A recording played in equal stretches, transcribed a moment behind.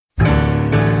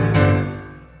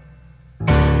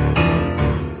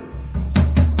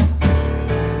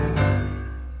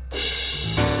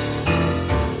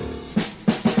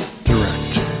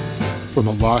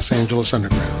the Los Angeles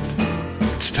Underground.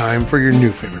 It's time for your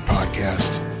new favorite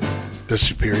podcast, The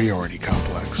Superiority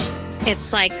Complex.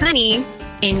 It's like honey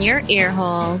in your ear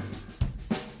holes.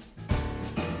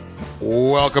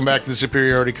 Welcome back to The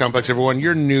Superiority Complex, everyone.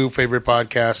 Your new favorite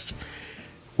podcast.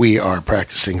 We are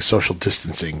practicing social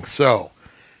distancing. So,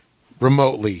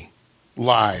 remotely,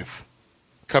 live,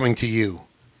 coming to you,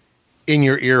 in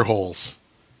your ear holes,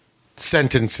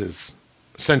 sentence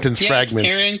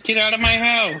fragments. Karen, get out of my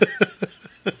house.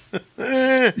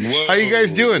 How you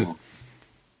guys doing?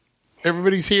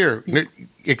 Everybody's here,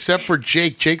 except for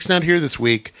Jake. Jake's not here this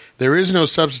week. There is no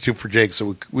substitute for Jake,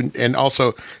 and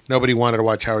also nobody wanted to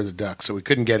watch Howard the Duck, so we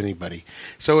couldn't get anybody.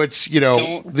 So it's,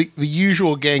 the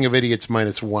usual gang of idiots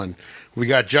minus one. We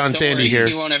got John Sandy here.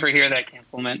 You won't ever hear that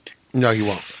compliment. No, he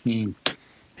won't. He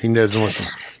doesn't listen.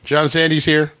 John Sandy's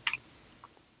here.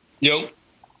 Yo.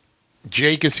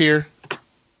 Jake is here.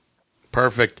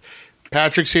 Perfect.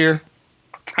 Patrick's here.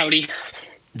 Howdy.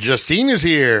 Justine is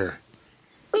here.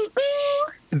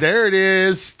 There it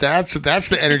is. That's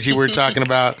the energy we're talking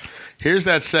about. Here's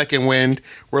that second wind.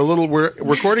 We're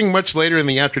recording much later in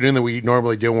the afternoon than we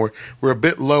normally do. We're a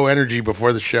bit low energy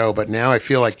before the show, but now I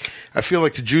feel like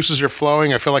the juices are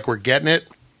flowing. I feel like we're getting it,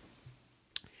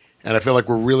 and I feel like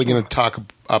we're really going to talk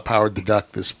up Howard the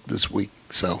Duck this week.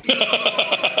 So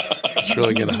it's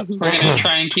really gonna. We're gonna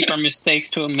try and keep our mistakes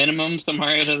to a minimum, so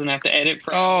Mario doesn't have to edit.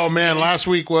 Oh man, last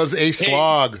week was a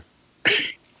slog.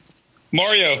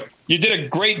 Mario, you did a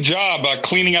great job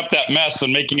cleaning up that mess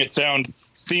and making it sound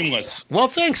seamless. Well,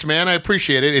 thanks, man. I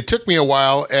appreciate it. It took me a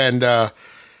while,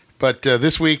 but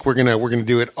this week we're gonna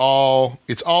do it all.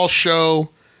 It's all show.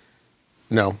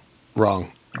 No,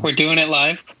 wrong. We're doing it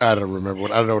live. I don't know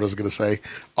what I was gonna say.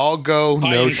 All go,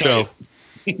 no show.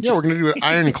 Yeah, we're gonna do it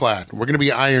ironclad. We're gonna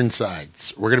be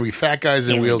Ironsides. We're gonna be fat guys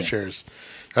in wheelchairs.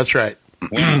 That's right.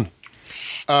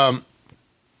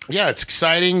 Yeah, it's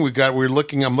exciting.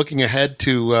 I'm looking ahead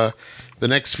to the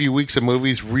next few weeks of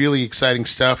movies. Really exciting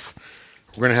stuff.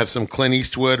 We're going to have some Clint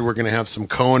Eastwood. We're going to have some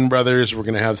Coen brothers. We're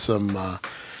going to have some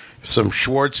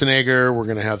Schwarzenegger. We're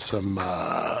going to have some.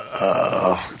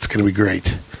 It's going to be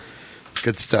great.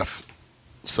 Good stuff.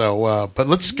 So, but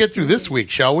let's get through this week,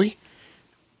 shall we?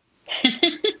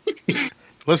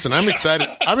 Listen, I'm excited.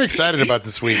 I'm excited about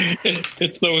this week.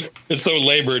 It's so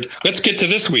labored. Let's get to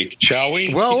this week, shall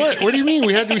we? Well, what do you mean?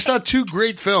 We saw two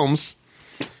great films,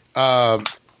 and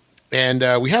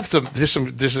we have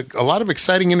there's a lot of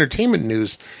exciting entertainment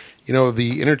news.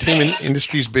 The entertainment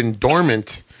industry's been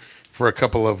dormant for a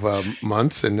couple of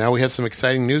months, and now we have some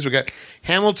exciting news. We got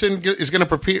Hamilton is going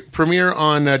to premiere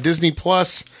on Disney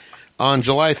Plus on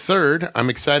July 3rd.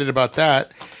 I'm excited about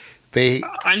that.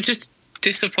 I'm just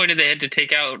disappointed they had to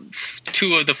take out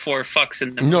 2 of the 4 fucks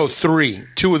in the movie. No, 3.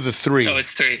 2 of the 3. Oh,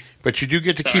 it's 3. But you do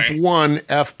get to keep one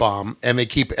F-bomb, and they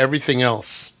keep everything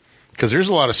else. Because there's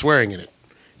a lot of swearing in it.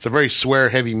 It's a very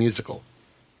swear-heavy musical.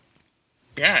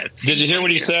 Yeah. Did you hear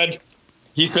what he said?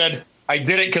 He said, I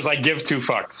did it because I give 2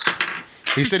 fucks.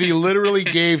 He said he literally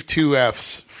gave 2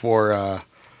 Fs for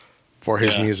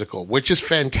his musical, which is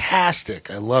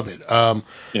fantastic. I love it.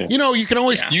 You can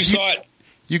always... You saw it.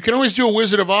 You can always do a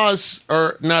Wizard of Oz,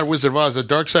 or not Wizard of Oz, a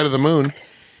Dark Side of the Moon,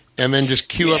 and then just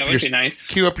cue up your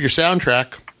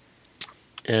soundtrack,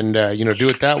 and do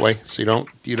it that way. So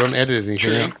you don't edit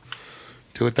anything out.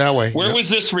 Do it that way. Where was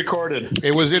this recorded?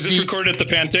 It was recorded at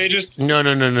the Pantages? No.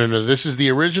 This is the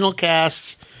original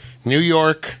cast, New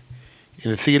York,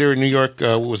 in the theater in New York.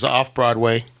 It was off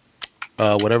Broadway,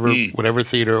 whatever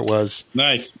theater it was.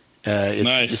 Nice.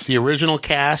 It's the original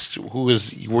cast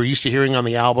we're used to hearing on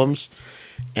the albums.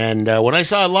 And when I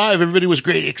saw it live, everybody was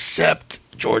great except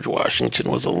George Washington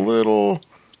was a little.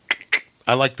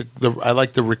 I like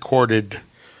the recorded,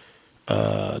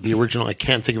 the original. I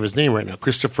can't think of his name right now.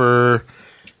 Christopher.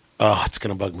 Oh, it's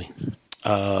gonna bug me.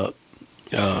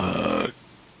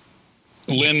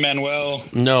 Lin-Manuel.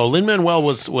 No, Lin-Manuel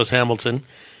was Hamilton,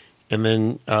 and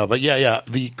then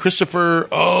the Christopher.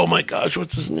 Oh my gosh,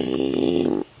 what's his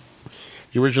name?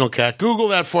 The original cat. Google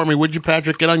that for me, would you,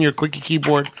 Patrick? Get on your clicky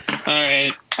keyboard. All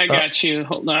right. I got you.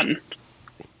 Hold on.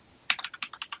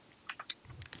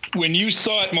 When you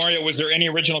saw it, Mario, was there any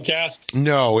original cast?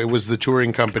 No, it was the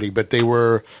touring company, but they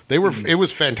were. It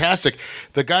was fantastic.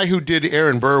 The guy who did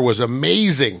Aaron Burr was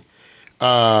amazing.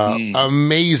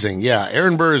 Amazing. Yeah.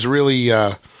 Aaron Burr is really,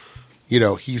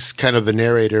 he's kind of the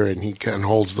narrator, and he kind of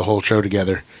holds the whole show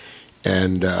together.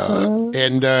 And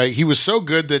he was so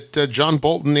good that John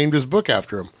Bolton named his book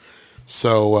after him.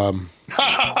 So,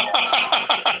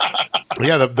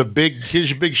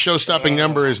 his big show-stopping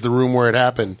number is The Room Where It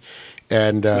Happened.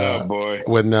 And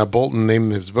when Bolton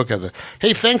named his book after.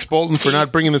 Hey, thanks, Bolton, for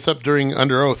not bringing this up during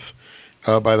Under Oath.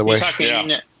 By the way, You're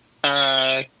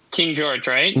talking King George,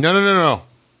 right? No.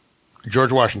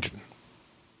 George Washington.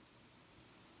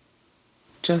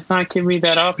 Does not give me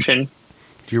that option.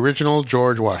 The original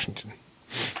George Washington.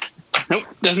 Nope,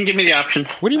 doesn't give me the option.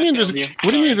 What do you mean? What do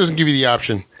you mean it doesn't give you the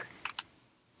option?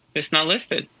 It's not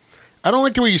listed. I don't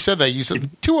like the way you said that. You said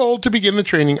too old to begin the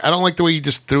training. I don't like the way you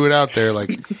just threw it out there.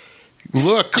 Like,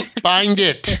 look, find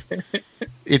it.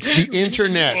 It's the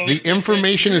internet. The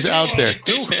information is out there.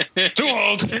 Too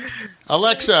old.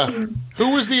 Alexa, who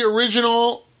was the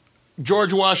original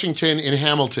George Washington in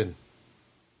Hamilton?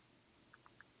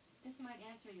 This might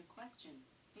answer your question.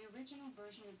 The original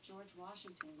version of George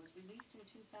Washington was released in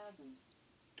 2000.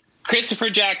 Christopher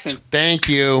Jackson. Thank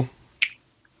you.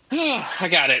 I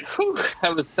got it. Whew,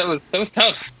 that was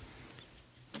tough.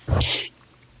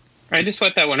 I just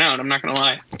sweat that one out. I'm not going to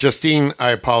lie. Justine, I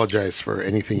apologize for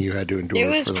anything you had to endure. It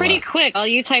was pretty quick. All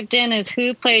you typed in is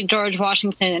who played George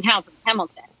Washington in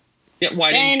Hamilton. Yeah,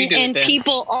 why didn't you do it then? And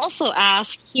people also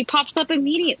asked. He pops up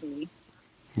immediately.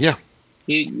 Yeah.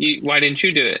 Why didn't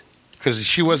you do it? Because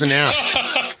she wasn't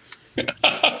asked.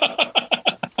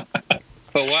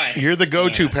 But why? You're the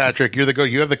go-to, Patrick. You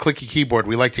have the clicky keyboard.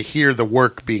 We like to hear the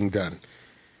work being done.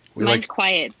 Mine's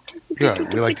quiet. Yeah,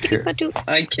 we like to hear.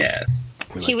 I guess.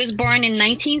 He was born in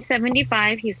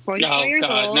 1975. He's 44 years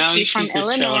old. Now He's from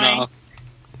Illinois.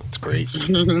 That's great.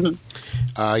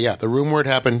 Yeah, The Room Where It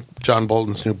Happened, John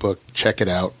Bolton's new book. Check it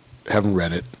out. Haven't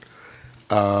read it.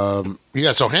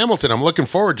 Yeah, so Hamilton, I'm looking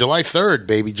forward. July 3rd,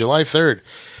 baby. July 3rd.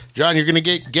 John, you're going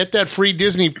to get that free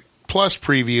Disney Plus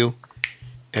preview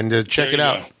and check it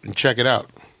out. Go. And check it out.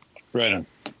 Right on.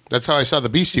 That's how I saw the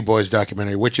Beastie Boys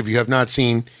documentary, which if you have not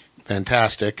seen,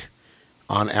 fantastic,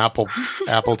 on Apple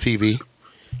TV.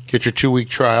 Get your 2-week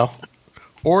trial.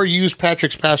 Or use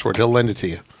Patrick's password. He'll lend it to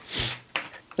you.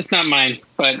 It's not mine,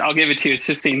 but I'll give it to you. It's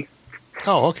Justine's.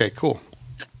 Oh, okay, cool.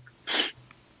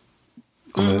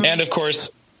 And, of course,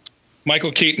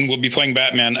 Michael Keaton will be playing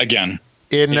Batman again.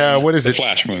 In what is the it?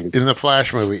 Flash movie. In the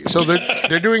Flash movie. So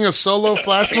they're doing a solo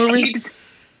Flash movie?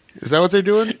 Is that what they're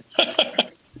doing?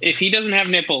 If he doesn't have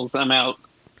nipples, I'm out.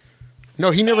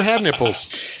 No, he never had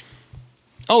nipples.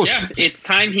 Oh, yeah, it's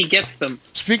time he gets them.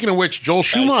 Speaking of which, Joel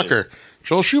Schumacher,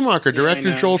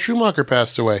 director Joel Schumacher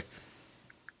passed away.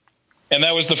 And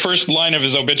that was the first line of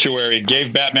his obituary,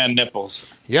 gave Batman nipples.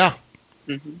 Yeah.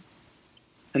 Mm-hmm.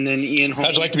 And then Ian Holm.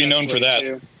 I'd like to be known for that.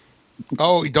 Too.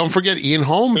 Oh, don't forget Ian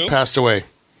Holm passed away.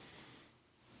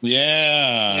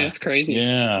 Yeah. That's crazy.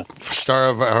 Yeah. Star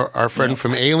of our friend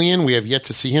from Alien. We have yet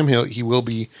to see him. He will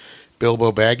be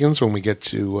Bilbo Baggins when we get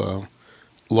to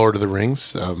Lord of the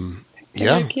Rings.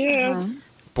 Yeah.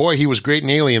 Boy, he was great in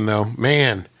Alien, though.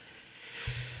 Man.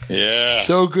 Yeah.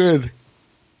 So good.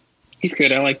 He's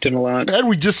good. I liked him a lot. And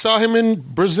we just saw him in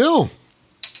Brazil.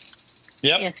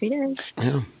 Yep. Yes, we did.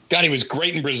 Yeah. God, he was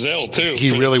great in Brazil, too.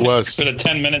 He really was. For the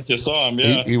 10 minutes you saw him,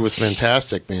 yeah. He was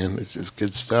fantastic, man. It's just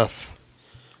good stuff.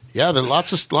 Yeah, there's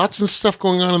lots of stuff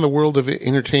going on in the world of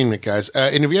entertainment, guys.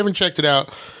 And if you haven't checked it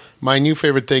out, my new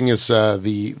favorite thing is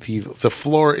the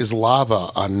Floor is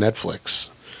Lava on Netflix,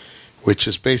 which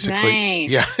is basically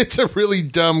it's a really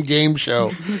dumb game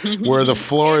show where the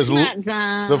floor is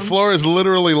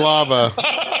literally lava.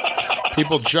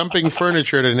 People jumping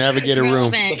furniture to navigate a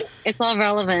room. It's all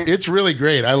relevant. It's really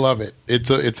great. I love it. What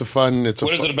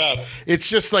is it about? It's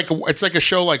just like a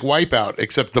show like Wipeout,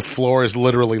 except the floor is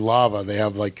literally lava. They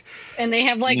have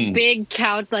big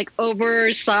couch, like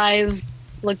oversized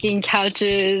looking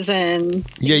couches and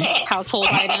household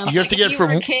items. You have to get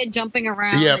from a kid jumping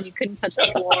around and you couldn't touch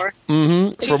the floor.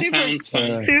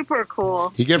 Mm-hmm. Super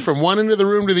cool. You get from one end of the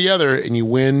room to the other, and you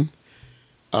win.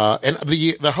 And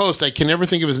the host, I can never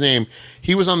think of his name.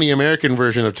 He was on the American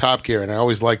version of Top Gear, and I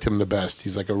always liked him the best.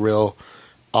 He's like a real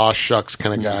aw shucks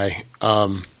kind of guy.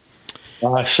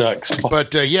 Aw shucks.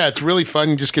 But it's really fun.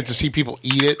 You just get to see people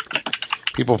eat it.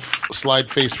 People slide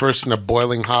face first into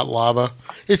boiling hot lava.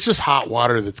 It's just hot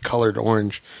water that's colored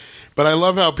orange. But I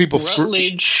love how people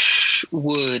Rutledge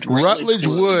Wood. Rutledge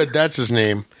Wood. That's his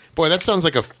name. Boy, that sounds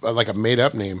like a made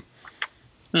up name.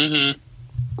 Mm-hmm.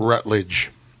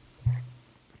 Rutledge.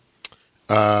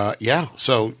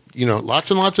 So,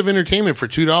 lots and lots of entertainment for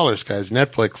 $2, guys.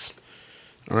 Netflix.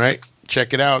 All right.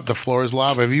 Check it out. The Floor is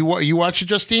Lava. Have you watched it,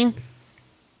 Justine?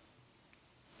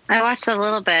 I watched a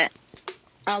little bit.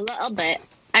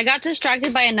 I got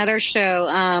distracted by another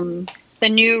show, the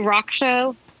new Rock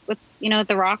show with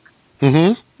The Rock.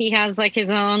 Mm-hmm. He has like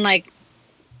his own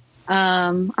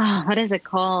what is it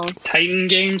called? Titan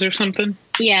Games or something?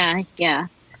 Yeah.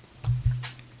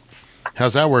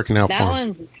 How's that working out for him? That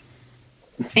one's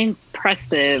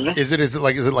impressive. Is it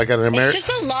like an It's American?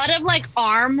 just a lot of like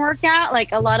arm workout,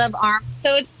 like a lot of arm.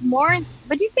 So it's more.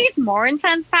 Would you say it's more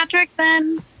intense, Patrick?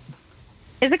 Than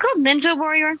is it called Ninja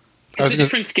Warrior? It's a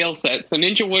different skill set. So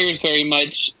Ninja Warrior is very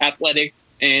much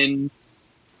athletics and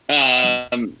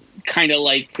kind of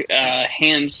like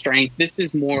hand strength. This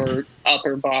is more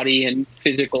upper body and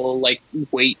physical, like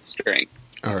weight strength.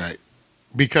 All right,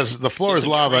 because the floor It's is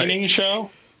a lava. training show.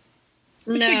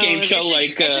 It's a game show,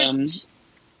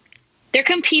 they're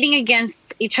competing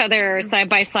against each other side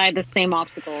by side, the same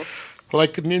obstacle.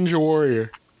 Like a Ninja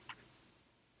Warrior.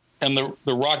 And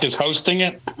the Rock is hosting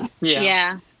it.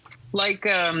 Yeah. Like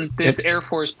this Air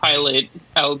Force pilot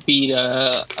outbeat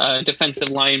a defensive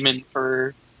lineman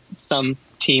for some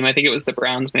team. I think it was the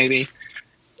Browns, maybe.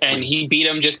 And he beat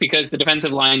him just because the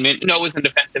defensive lineman... No, it wasn't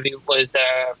defensive. It was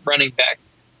running back.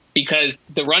 Because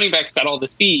the running back's got all the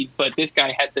speed, but this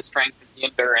guy had the strength and the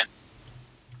endurance.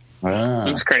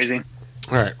 It was crazy.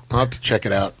 All right, I'll have to check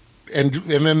it out. And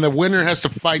then the winner has to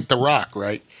fight The Rock,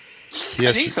 right?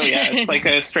 I think so, yeah. It's like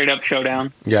a straight-up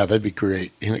showdown. Yeah, that'd be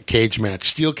great. In a cage match.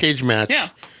 Steel cage match. Yeah.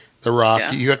 The Rock.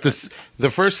 Yeah. You have to... The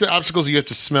first obstacles you have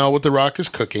to smell what The Rock is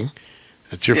cooking.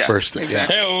 That's your first thing.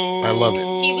 Exactly. Yeah. Hey-o. I love it.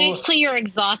 He waits till you're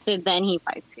exhausted, then he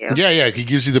fights you. Yeah, he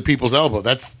gives you the people's elbow.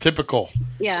 That's typical.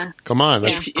 Yeah. Come on,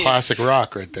 that's Yeah. classic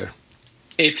Rock right there.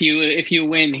 If you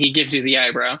win, he gives you the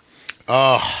eyebrow.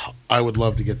 Oh, I would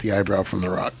love to get the eyebrow from The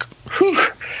Rock.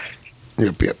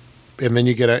 Yep. And then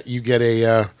you get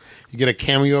a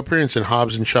cameo appearance in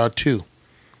Hobbs and Shaw 2.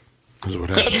 Is what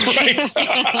happens. That's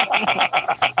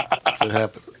right. That's what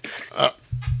happened.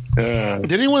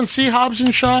 Did anyone see Hobbs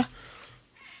and Shaw?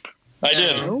 I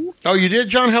did. Oh, you did,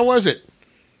 John? How was it?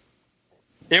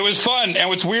 It was fun, and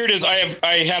what's weird is I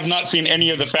have not seen any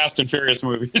of the Fast and Furious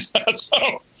movies, so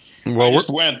I just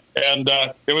went, and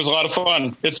it was a lot of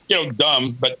fun. It's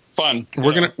dumb but fun.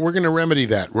 We're gonna remedy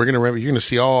that. You're gonna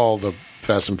see all the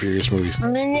Fast and Furious movies.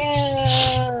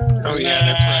 Oh, yeah,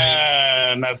 that's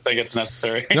right. I don't think it's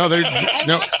necessary. No,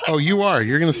 no. Oh, you are.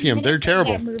 You're gonna see them. They're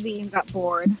terrible. That movie and got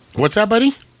bored. What's that,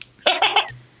 buddy?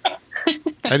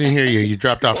 I didn't hear you. You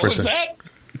dropped off for a What was second. that?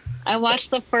 I watched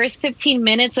the first 15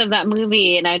 minutes of that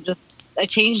movie and I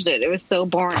changed it. It was so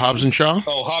boring. Hobbs and Shaw.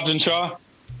 Oh, Hobbs and Shaw?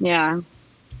 Yeah.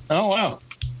 Oh, wow.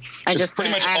 I It's just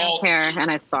pretty said, much I don't all- care, and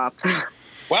I stopped.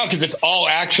 Wow, because it's all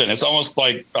action. It's almost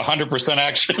like 100%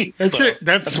 action. That's So,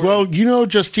 it. Well,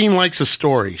 Justine likes a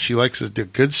story. She likes a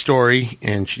good story,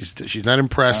 and she's not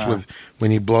impressed with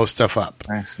when you blow stuff up.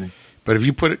 I see. But if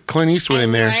you put Clint Eastwood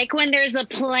in there, Like when there's a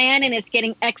plan and it's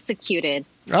getting executed.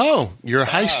 oh, you're a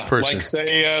heist person. Like,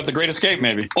 say, The Great Escape,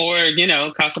 maybe. Or,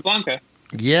 Casablanca.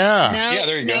 Yeah. No, Yeah,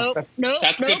 there you go. Nope,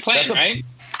 That's a nope, good plan, That's a- right?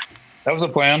 That was a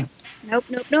plan. Nope.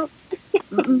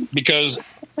 Because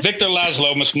Victor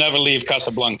Laszlo must never leave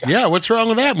Casablanca. Yeah, what's wrong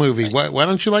with that movie? Why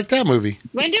don't you like that movie?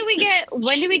 When do we get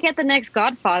the next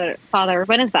Godfather?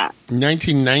 When is that?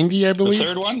 1990, I The believe.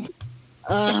 third one?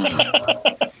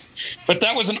 But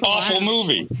that was an awful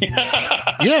movie. Yeah,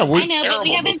 I know, but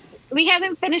terrible. we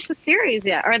haven't finished the series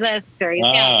yet, or the series.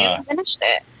 Yeah, we haven't finished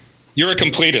it. You're a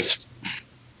completist.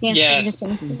 Yeah, Yes,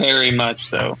 very much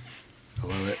so. I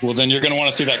love it. Well, then you're going to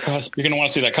want to see that. You're going to want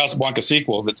to see that Casablanca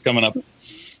sequel that's coming up.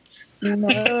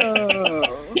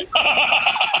 No.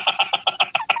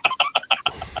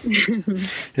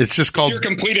 It's just If called. you're a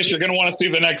completist, you're going to want to see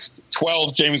the next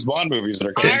 12 James Bond movies that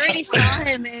are I coming. already saw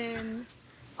him in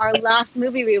our last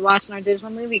movie we watched in our digital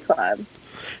movie club.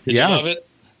 Did Yeah. you love it?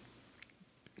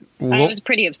 I We'll, was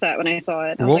pretty upset when I saw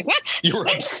it. I was Well- like, "What?" You were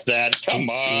upset. Come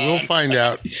on. we'll find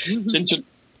out. Didn't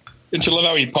you love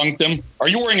how he punked him? Are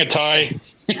you wearing a tie?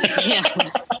 Yeah.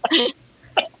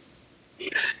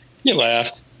 You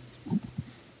laughed.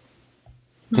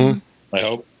 Hmm. I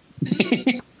hope.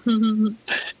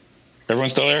 Everyone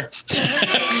still there?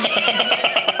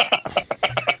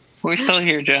 We're still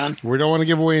here, John. We don't want to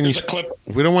give away any. Here's a clip.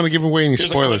 We don't want to give away any Here's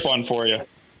spoilers. a clip on for you.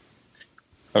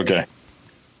 Okay.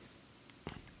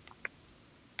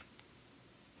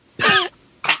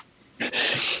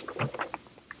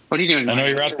 What are you doing, I know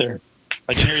Mario? you're out there.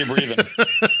 I can hear you breathing.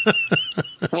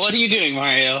 What are you doing,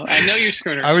 Mario? I know you're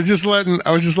screwing I around. was just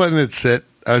letting it sit.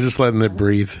 I was just letting it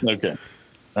breathe. Okay.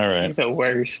 All right. The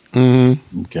worst.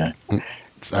 Mm-hmm. Okay.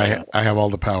 I have all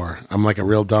the power. I'm like a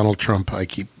real Donald Trump. I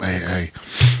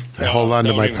hold on to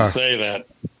Don't my even power. say that.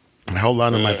 I hold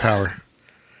on to my power.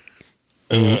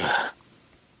 Ugh.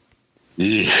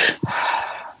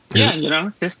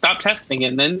 Yeah, just stop testing it,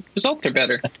 and then results are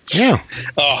better. Yeah.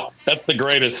 Oh, that's the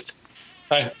greatest.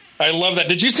 I love that.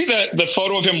 Did you see the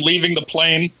photo of him leaving the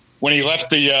plane when he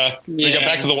left when he got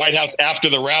back to the White House after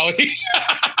the rally?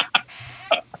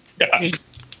 Yeah.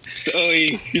 It's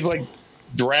silly. He's like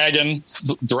dragging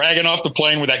off the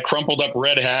plane with that crumpled up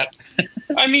red hat.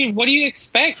 I mean, what do you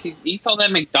expect? He eats all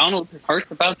that McDonald's, his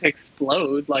heart's about to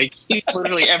explode. Like, he's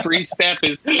literally every step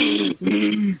is.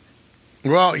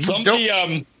 Well,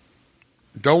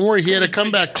 don't worry. He had a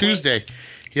comeback Tuesday.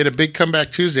 He had a big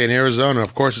comeback Tuesday in Arizona.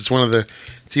 Of course,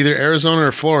 it's either Arizona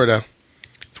or Florida.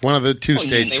 It's one of the two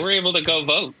states. Yeah, they were able to go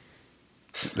vote.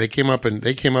 They came up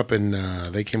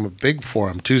big for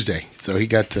him Tuesday, so he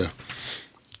got to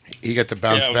bounce back. It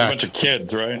was back. a bunch of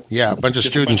kids, right? Yeah, a bunch of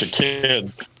students. A bunch of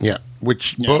kids. Yeah,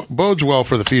 which bodes well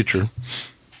for the future.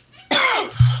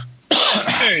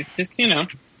 Sure, just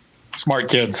smart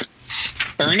kids.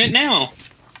 Burn it now.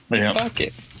 Yeah. Fuck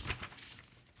it.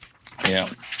 Yeah.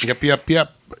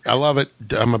 Yep. I love it.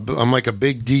 I'm like a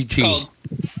big DT. It's called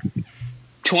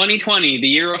 2020, the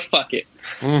year of fuck it.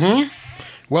 Mm-hmm.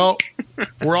 Well,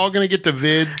 we're all going to get the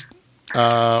vid,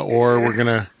 or we're going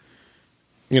to,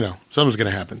 something's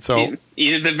going to happen. So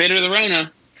either the vid or the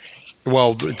Rona.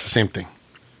 Well, it's the same thing.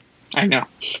 I know.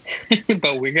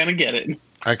 But we're going to get it.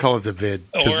 I call it the vid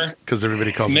because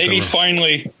everybody calls it the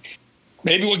Rona.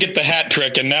 Maybe we'll get the hat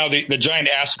trick, and now the giant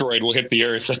asteroid will hit the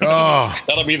Earth. Oh,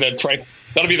 that'll be the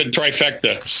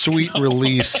trifecta. Sweet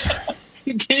release.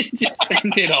 Just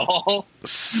send it all.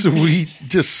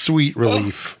 Sweet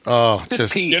relief.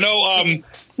 Just peace.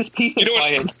 Just peace and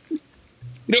quiet.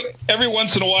 Every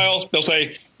once in a while they'll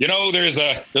say, there's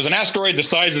an asteroid the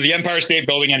size of the Empire State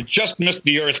Building and it just missed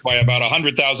the Earth by about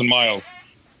 100,000 miles.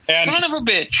 And son of a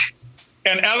bitch.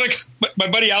 And Alex, my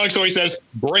buddy Alex always says,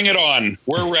 "Bring it on.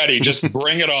 We're ready. Just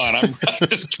bring it on.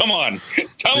 Just come on.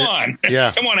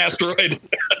 Yeah. Come on, asteroid.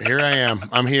 Here I am.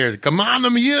 I'm here. Come on,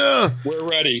 I'm here. We're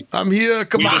ready. I'm here.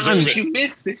 Come on. You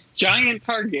missed this giant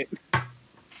target.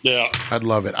 Yeah, I'd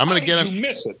love it. I'm gonna get on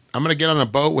a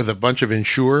boat with a bunch of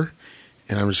Ensure,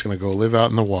 and I'm just gonna go live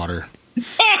out in the water.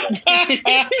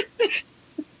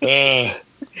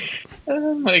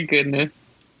 Oh my goodness.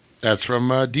 That's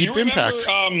from Deep Impact.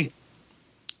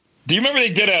 Do you remember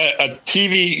they did a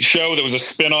TV show that was a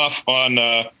spinoff on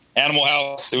Animal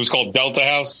House? It was called Delta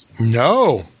House.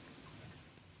 No.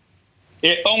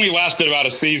 It only lasted about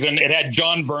a season. It had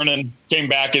John Vernon came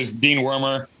back as Dean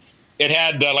Wormer. It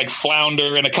had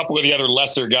Flounder and a couple of the other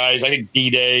lesser guys. I think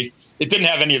D-Day. It didn't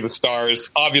have any of the stars.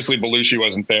 Obviously, Belushi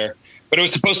wasn't there. But it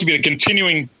was supposed to be the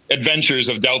continuing adventures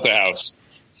of Delta House.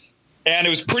 And it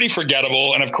was pretty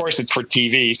forgettable. And, of course, it's for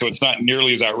TV, so it's not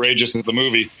nearly as outrageous as the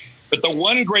movie. But the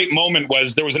one great moment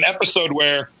was there was an episode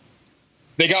where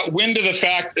they got wind of the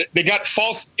fact that they got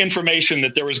false information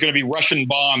that there was going to be Russian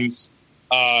bombs.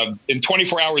 In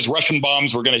 24 hours, Russian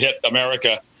bombs were going to hit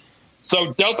America.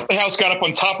 So Delta House got up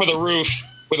on top of the roof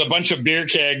with a bunch of beer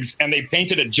kegs, and they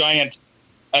painted a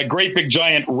great big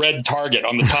giant red target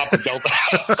on the top of Delta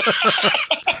House.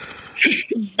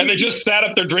 And they just sat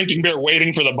up there drinking beer,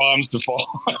 waiting for the bombs to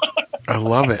fall. I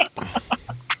love it.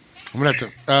 I'm gonna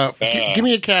have to give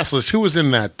me a cast list. Who was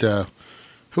in that?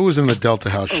 Who was in the Delta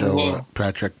House show?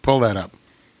 Patrick, pull that up.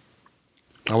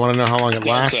 I want to know how long it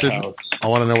lasted. I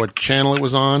want to know what channel it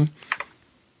was on.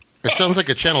 It sounds like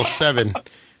a Channel 7.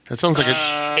 That sounds like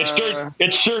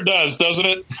it sure does, doesn't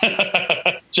it?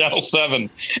 Channel 7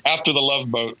 after the Love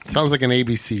Boat. Sounds like an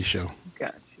ABC show.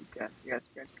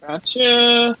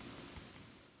 Gotcha.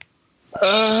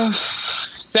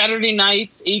 Saturday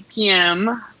nights, 8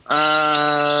 p.m.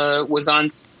 Was on.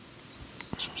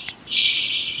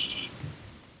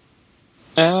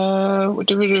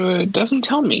 It doesn't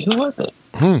tell me. Who was it?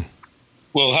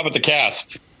 Well, how about the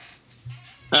cast?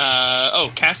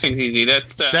 Casting's easy.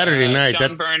 That's Saturday night.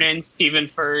 John Vernon, Stephen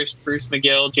Furst, Bruce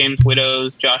McGill, James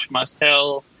Widows, Josh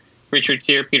Mostel, Richard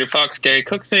Sear, Peter Fox, Gary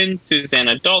Cookson,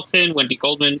 Susanna Dalton, Wendy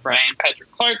Goldman, Brian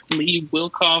Patrick Clark, Lee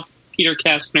Wilkoff, Peter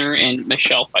Kastner, and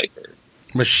Michelle Pfeiffer.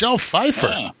 Michelle Pfeiffer?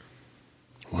 Yeah.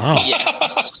 Wow.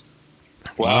 Yes.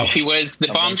 Wow. She was the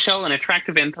bombshell, an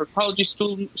attractive anthropology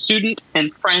student,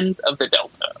 and Friends of the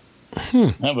Delta.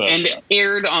 And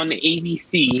aired on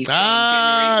ABC from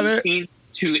January 18th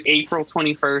to April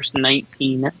 21st,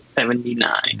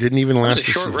 1979. Didn't even last a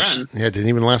short run. Yeah, didn't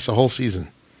even last the whole season.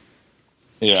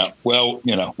 Yeah, well,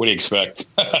 what do you expect?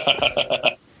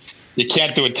 You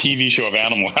can't do a TV show of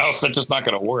Animal House. That's just not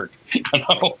going to work.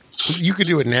 You could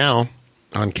do it now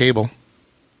on cable.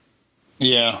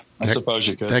 Yeah, I suppose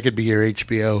you could. That could be your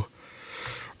HBO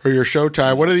or your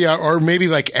Showtime. What are or maybe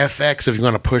like FX if you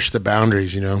want to push the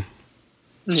boundaries, Yeah.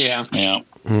 Yeah.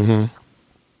 Mm-hmm.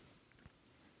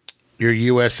 Your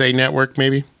USA Network,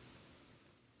 maybe?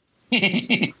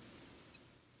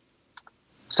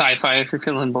 Sci-fi if you're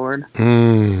feeling bored.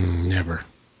 Never.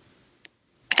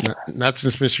 Not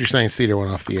since Mystery Science Theater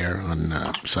went off the air on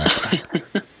Sci-Fi.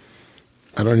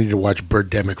 I don't need to watch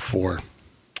Birdemic 4.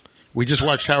 We just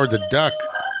watched Howard the Duck.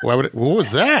 What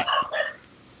was that?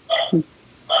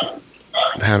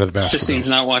 The Hound of the Baskervilles. Justine's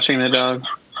not watching the dog.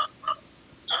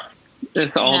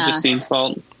 It's all Justine's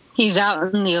fault. He's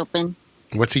out in the open.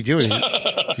 What's he doing?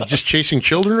 Is he just chasing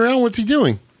children around? What's he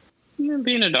doing?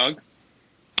 Being a dog.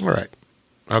 All right.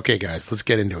 Okay, guys, let's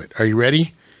get into it. Are you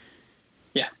ready?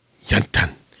 Yes.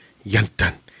 Yantan.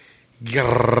 Yantan.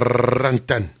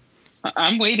 Grantan.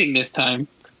 I'm waiting this time.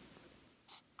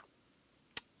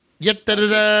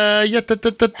 Yatta-da-da,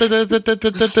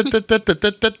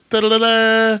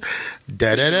 yatta-da-da-da-da-da-da-da-da-da-da-da-da-da.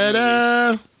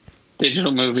 Da-da-da-da.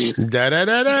 Digital movies.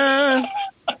 Da-da-da-da.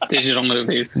 Digital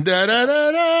movies.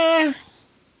 Da-da-da-da.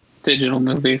 Digital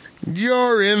movies.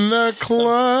 You're in the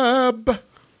club.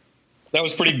 That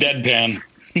was pretty deadpan.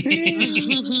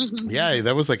 Yeah,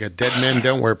 that was like a Dead Men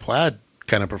Don't Wear Plaid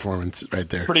kind of performance right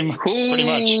there. Pretty much.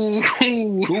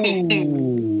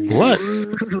 What?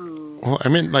 Well, I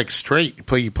meant like straight.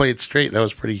 You play it straight. That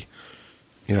was pretty,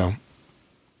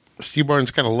 Steve Barnes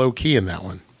kind of low key in that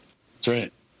one. That's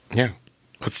right. Yeah.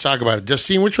 Let's talk about it.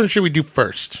 Justine, which one should we do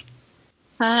first?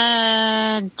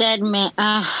 Dead Man.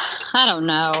 I don't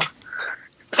know.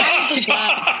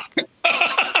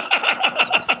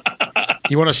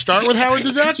 You want to start with Howard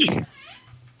the Duck?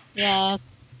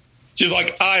 Yes. She's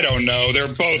like, I don't know. They're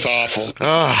both awful.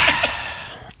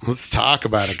 Let's talk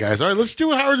about it, guys. All right, let's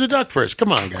do Howard the Duck first.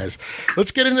 Come on, guys.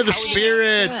 Let's get into the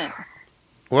spirit.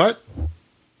 What?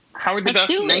 Howard the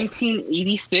Let's Duck, do it.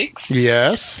 1986.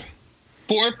 Yes.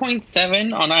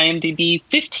 4.7 on IMDb,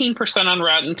 15% on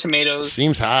Rotten Tomatoes.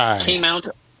 Seems high. Came out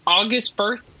August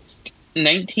 1st,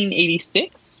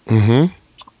 1986. Mm-hmm.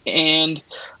 And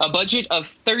a budget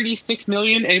of $36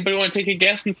 million. Anybody want to take a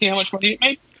guess and see how much money it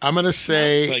made? I'm going to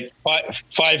say... Like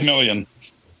 $5 million.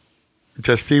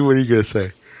 Justine, what are you going to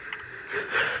say?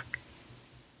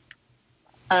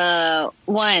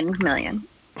 1 million.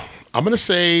 I'm going to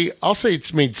say... I'll say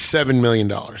it's made $7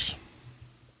 million.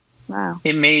 Wow.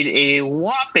 It made a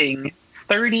whopping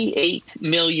 $38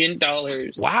 million.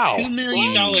 Wow. $2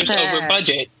 million over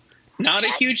budget. Not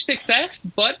a huge success,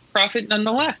 but profit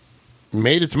nonetheless.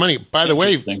 Made its money. By the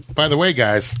way,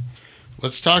 guys,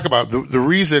 let's talk about the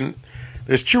reason.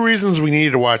 There's two reasons we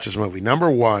needed to watch this movie.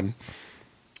 Number one,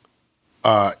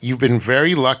 you've been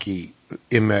very lucky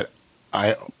in that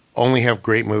I only have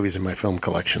great movies in my film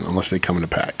collection, unless they come in a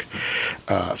pack.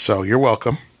 So you're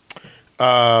welcome.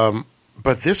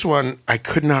 But this one, I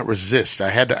could not resist. I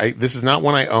had to. This is not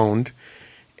one I owned,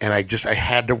 and I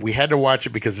had to. We had to watch it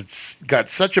because it's got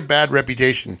such a bad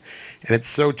reputation, and it's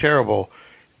so terrible.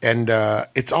 And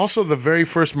it's also the very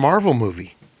first Marvel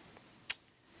movie,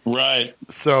 right?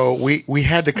 So we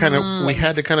had to kind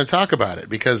of talk about it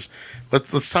because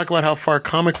let's talk about how far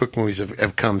comic book movies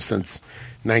have come since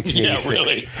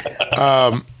 1986. Yeah,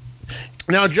 really.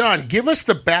 Now, John, give us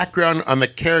the background on the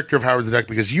character of Howard the Duck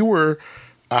because you were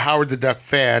a Howard the Duck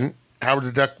fan. Howard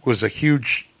the Duck was a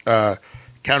huge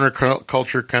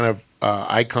counterculture kind of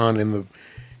icon in the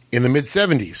mid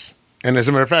 70s, and as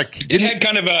a matter of fact, it had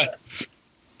kind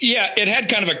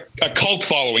of a cult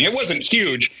following. It wasn't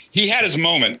huge. He had his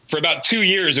moment for about 2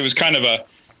 years. It was kind of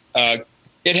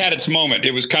it had its moment.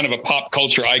 It was kind of a pop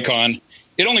culture icon.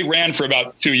 It only ran for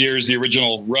about 2 years, the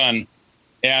original run,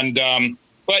 and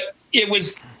but it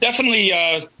was definitely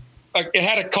it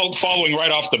had a cult following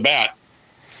right off the bat.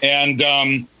 And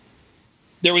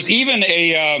there was even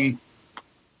a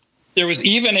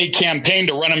campaign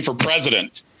to run him for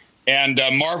president. And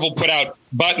Marvel put out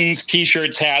buttons,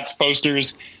 T-shirts, hats,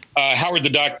 posters, Howard the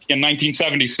Duck in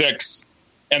 1976,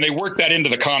 and they worked that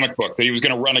into the comic book that he was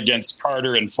going to run against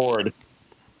Carter and Ford.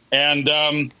 And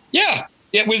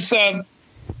it was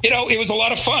it was a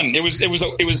lot of fun. It was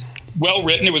well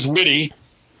written. It was witty,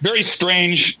 very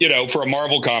strange, for a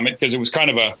Marvel comic because it was kind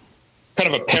of a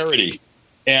parody.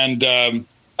 And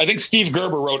I think Steve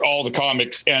Gerber wrote all the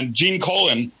comics, and Gene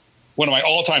Colan, one of my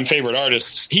all-time favorite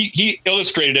artists, he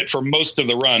illustrated it for most of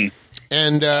the run.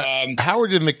 And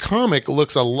Howard in the comic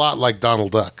looks a lot like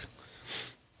Donald Duck.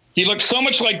 He looked so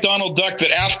much like Donald Duck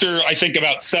that after, I think,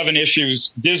 about 7 issues,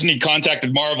 Disney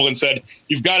contacted Marvel and said,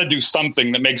 you've got to do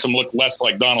something that makes him look less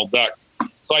like Donald Duck.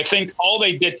 So I think all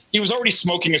they did, he was already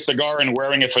smoking a cigar and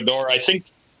wearing a fedora. I think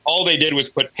all they did was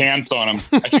put pants on him.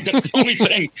 I think that's the only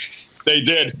thing they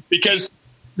did, because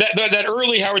that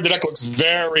early Howard the Duck looks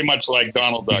very much like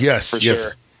Donald Duck. Yes, for yes.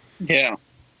 sure. Yeah.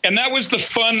 And that was the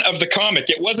fun of the comic.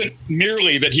 It wasn't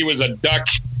merely that he was a duck,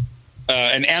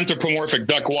 an anthropomorphic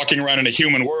duck walking around in a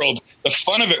human world. The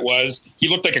fun of it was he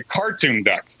looked like a cartoon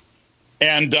duck.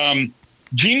 And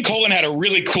Gene Colan had a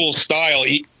really cool style.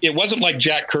 It wasn't like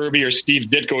Jack Kirby or Steve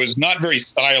Ditko. It was not very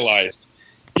stylized.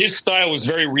 his style was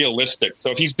very realistic.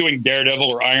 So if he's doing Daredevil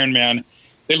or Iron Man,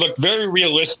 they look very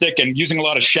realistic and using a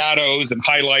lot of shadows and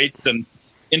highlights and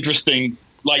interesting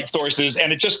light sources.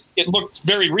 And it looked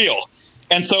very real.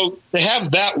 And so to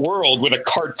have that world with a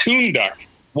cartoon duck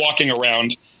walking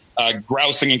around,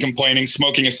 grousing and complaining,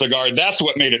 smoking a cigar, that's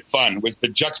what made it fun, was the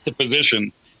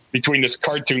juxtaposition between this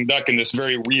cartoon duck and this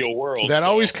very real world. That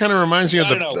always kind of reminds me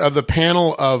of the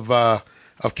panel of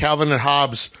Calvin and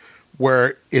Hobbes,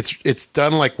 where it's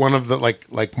done like one of the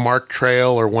like Mark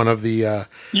Trail or one of the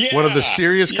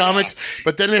serious comics,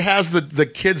 but then it has the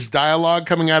kids' dialogue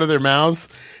coming out of their mouths.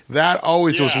 That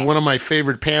always was one of my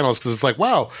favorite panels, because it's like,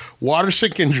 wow,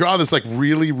 Waterston can draw this like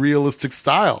really realistic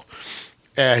style.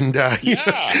 And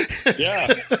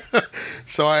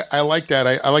so I like that.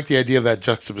 I like the idea of that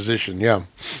juxtaposition. Yeah.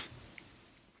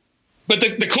 But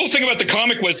the cool thing about the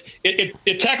comic was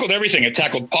it tackled everything. It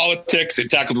tackled politics. It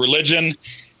tackled religion.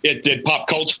 It did pop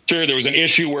culture. There was an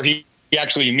issue where he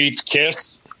actually meets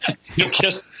Kiss.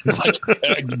 Kiss is like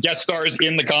guest stars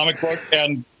in the comic book,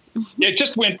 and it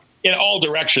just went in all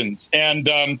directions. And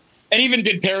even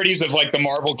did parodies of like the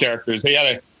Marvel characters. They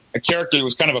had a character that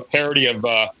was kind of a parody of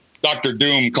Dr.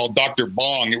 Doom called Dr.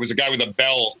 Bong. It was a guy with a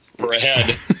bell for a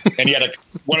head, and he had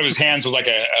one of his hands was like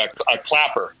a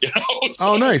clapper.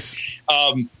 So, oh, nice.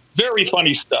 Very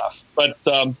funny stuff. But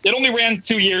it only ran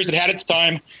 2 years. It had its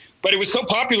time, but it was so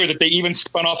popular that they even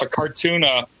spun off a cartoon,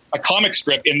 a comic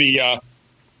strip in the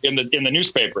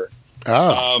newspaper.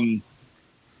 Oh.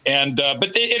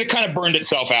 But it kind of burned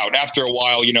itself out after a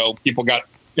while. People got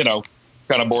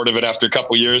kind of bored of it after a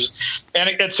couple years, and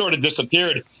it sort of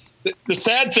disappeared. The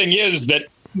sad thing is that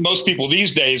most people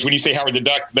these days, when you say Howard the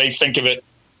Duck, they think of it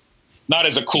not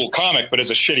as a cool comic, but as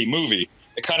a shitty movie.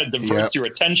 It kind of diverts your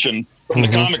attention from the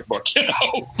comic book,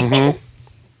 So.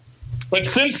 But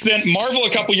since then, Marvel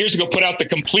a couple years ago put out the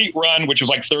complete run, which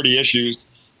was like 30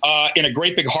 issues, in a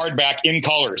great big hardback in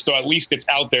color. So at least it's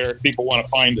out there if people want to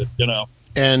find it,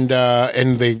 And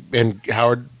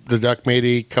Howard the Duck made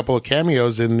a couple of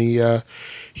cameos in the.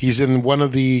 He's in one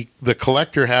of the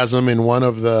Collector has him in one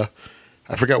of the.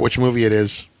 I forgot which movie it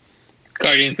is.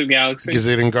 Guardians of the Galaxy. Is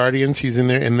it in Guardians? He's in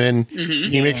there, and then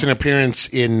he makes an appearance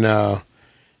in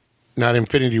not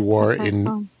Infinity War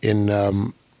in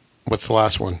what's the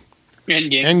last one?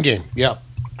 Endgame. Yeah.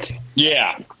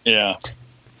 Yeah.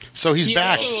 So he's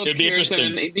back. It'd be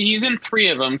interesting. He's in 3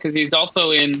 of them because he's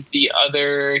also in the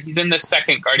other. He's in the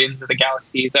second Guardians of the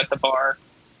Galaxy. He's at the bar.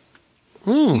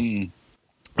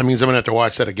 That means I'm gonna have to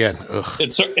watch that again. Ugh.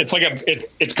 It's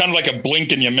kind of like a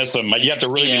blink and you miss him. You have to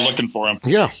really be looking for him.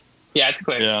 Yeah, it's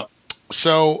quick. Yeah.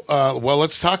 So,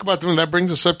 let's talk about them. That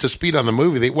brings us up to speed on the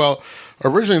movie.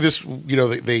 Originally, this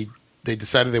they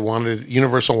decided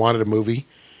Universal wanted a movie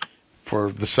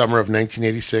for the summer of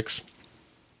 1986.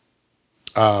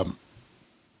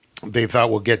 They thought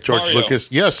we'll get George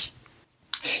Lucas. Yes.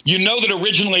 That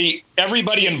originally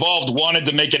everybody involved wanted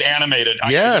to make it animated.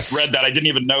 I just read that. I didn't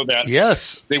even know that.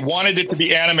 Yes. They wanted it to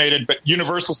be animated, but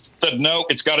Universal said, no,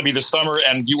 it's got to be the summer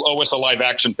and you owe us a live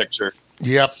action picture.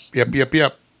 Yep.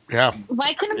 Yeah.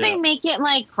 Why couldn't they make it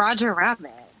like Roger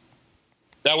Rabbit?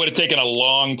 That would have taken a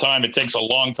long time. It takes a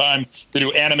long time to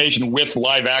do animation with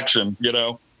live action,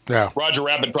 Yeah. Roger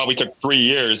Rabbit probably took 3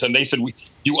 years, and they said,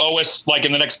 you owe us, like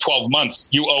in the next 12 months,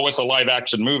 you owe us a live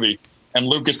action movie. And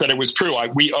Lucas said it was true.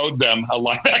 We owed them a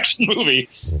live action movie.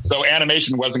 So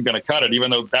animation wasn't going to cut it,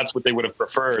 even though that's what they would have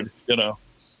preferred, Yeah,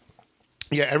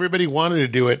 everybody wanted to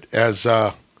do it as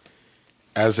a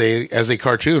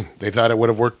cartoon. They thought it would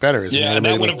have worked better.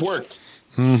 That would have worked.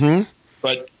 Mm-hmm.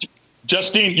 But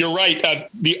Justine, you're right.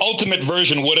 The ultimate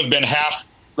version would have been half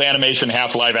animation,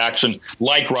 half live action,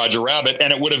 like Roger Rabbit,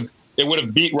 and it would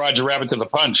have beat Roger Rabbit to the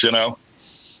punch.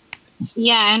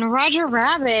 Yeah, and Roger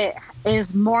Rabbit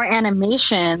is more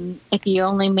animation if you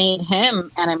only made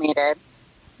him animated.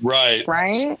 Right.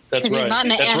 Right? That's right. He's not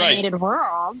in an animated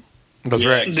world. That's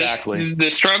right. Exactly. The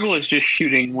struggle is just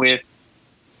shooting with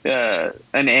an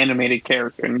animated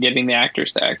character and getting the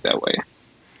actors to act that way.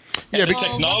 Yeah, but What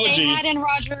technology. they had in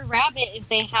Roger Rabbit is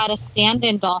they had a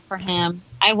stand-in doll for him.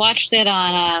 I watched it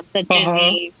on the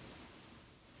Disney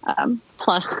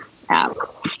Plus app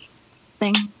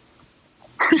thing.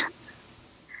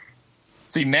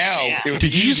 See, now... Yeah. Did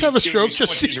you just have a stroke,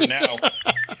 Justine? Now.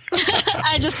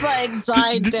 I just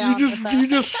died down. You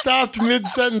just stopped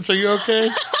mid-sentence. Are you okay?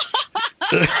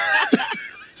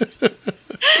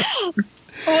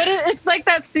 It's like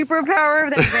that superpower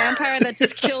of that vampire that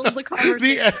just kills the conversation.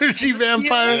 The energy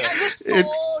vampire. I just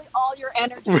stole all your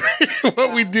energy.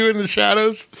 What we do in the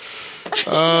shadows.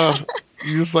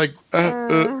 You just like. Let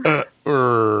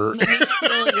me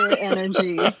steal your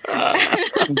energy.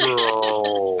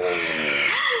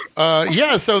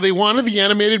 Yeah, so they wanted the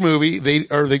animated movie.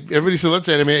 Everybody said let's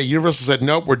animate it. Universal said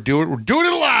nope, we're doing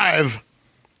it live.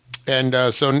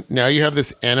 And so now you have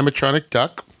this animatronic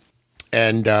duck,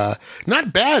 and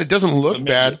not bad. It doesn't look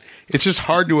bad. It's just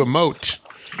hard to emote,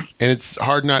 and it's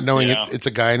hard not knowing it's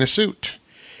a guy in a suit.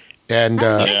 And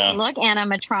look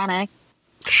animatronic.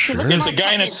 Sure. It's a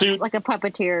guy in a suit, like a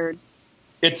puppeteer.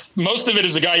 It's most of it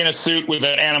is a guy in a suit with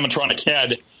an animatronic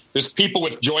head. There's people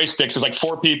with joysticks. There's like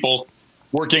 4 people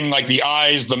working like the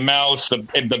eyes, the mouth,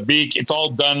 the beak. It's all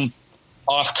done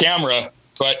off camera,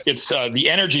 but it's the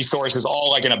energy source is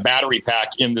all like in a battery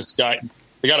pack in this guy.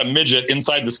 They got a midget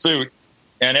inside the suit,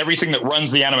 and everything that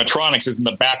runs the animatronics is in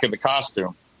the back of the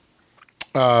costume.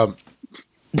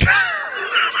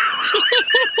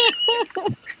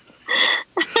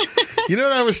 You know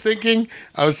what I was thinking?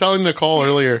 I was telling Nicole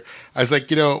earlier. I was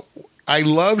like, I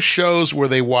love shows where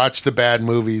they watch the bad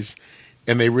movies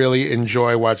and they really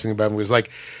enjoy watching the bad movies.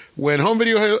 Like when Home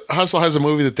Video Hustle has a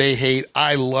movie that they hate,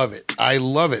 I love it. I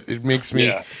love it. It makes me.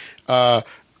 Yeah.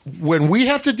 When we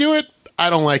have to do it, I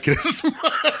don't like it as much.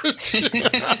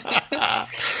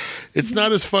 It's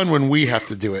not as fun when we have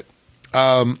to do it.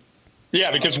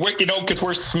 Yeah, because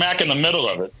we're smack in the middle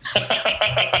of it.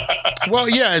 Well,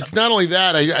 yeah, it's not only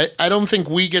that. I don't think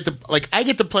we get I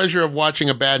get the pleasure of watching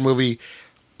a bad movie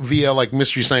via like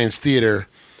Mystery Science Theater,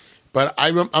 but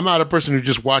I'm not a person who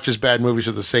just watches bad movies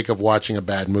for the sake of watching a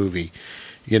bad movie,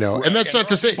 Right. And that's not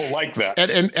to say people like that.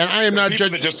 And I am not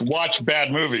judging. Just watch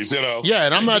bad movies,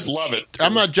 Yeah, and just love it.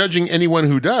 I'm not judging anyone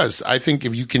who does. I think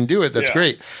if you can do it, that's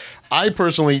great. I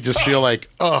personally just feel like,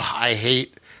 I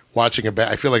hate watching a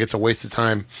bad. I feel like it's a waste of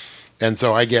time, and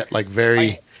so I get like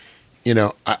very.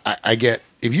 I get,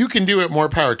 if you can do it, more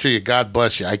power to you. God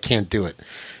bless you. I can't do it.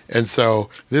 And so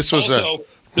this was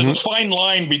there's a fine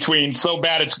line between so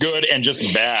bad it's good and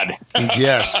just bad.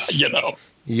 Yes.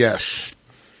 Yes.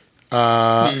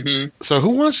 So who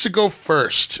wants to go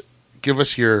first? Give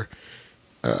us your,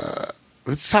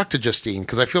 let's talk to Justine,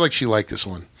 because I feel like she liked this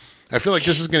one. I feel like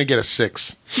this is going to get a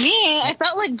 6. Me? I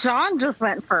felt like John just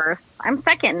went first. I'm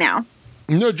second now.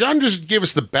 No, John just gave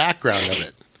us the background of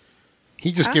it.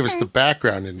 He just gave us the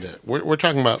background into it. We're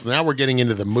talking about, now we're getting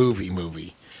into the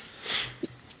movie.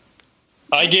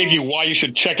 I gave you why you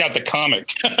should check out the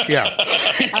comic. Yeah.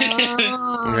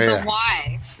 The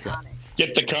why. Yeah.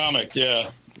 Get the comic,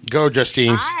 yeah. Go,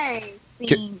 Justine. I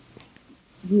think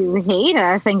you hate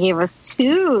us and gave us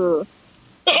 2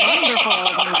 wonderful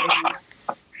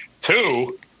movies.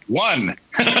 2? 1.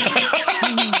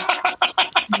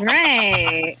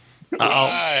 Right.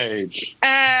 Right.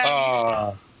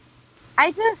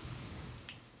 I just,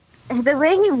 the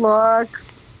way he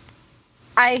looks,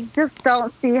 I just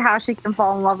don't see how she can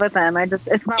fall in love with him.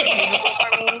 It's not believable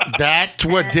for me. That's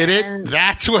what did it?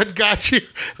 That's what got you?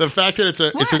 The fact that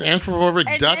it's an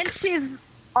anthropomorphic duck? And then she's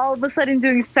all of a sudden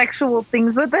doing sexual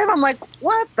things with him. I'm like,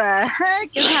 what the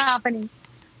heck is happening?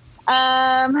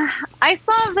 I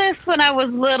saw this when I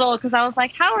was little because I was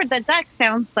like, Howard the Duck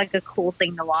sounds like a cool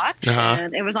thing to watch.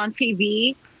 And it was on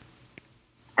TV.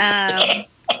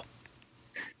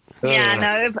 Yeah,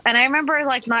 no, and I remember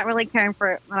like not really caring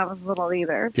for it when I was little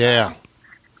either. Yeah.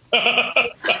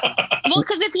 Well,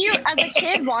 because if you, as a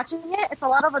kid watching it, it's a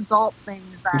lot of adult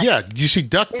things. Yeah, you see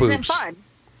duck boobs. Isn't fun.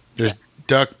 There's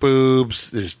duck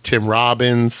boobs. There's Tim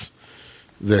Robbins.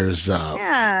 There's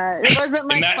it wasn't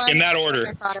like in that order.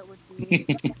 I thought it would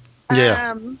be.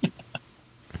 Yeah.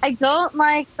 I don't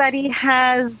like that he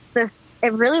has this.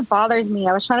 It really bothers me.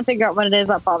 I was trying to figure out what it is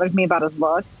that bothers me about his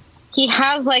look. He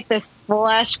has like this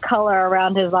flesh color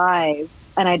around his eyes,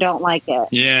 and I don't like it.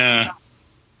 Yeah.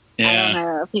 I don't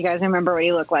know if you guys remember what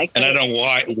he looked like. And I don't know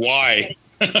why.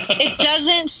 It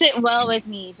doesn't sit well with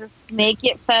me. Just make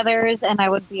it feathers, and I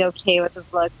would be okay with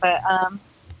his look. But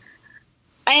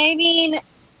I mean,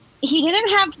 he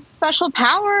didn't have special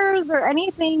powers or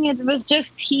anything. It was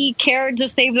just he cared to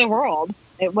save the world.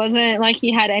 It wasn't like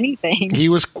he had anything. He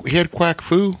had quack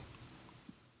foo.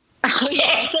 Oh,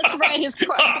 yeah, that's right. His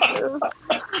quack.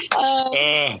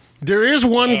 There is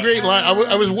one great line.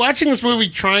 I was watching this movie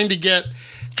trying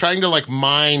to like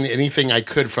mine anything I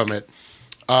could from it.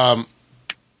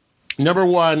 Number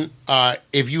one,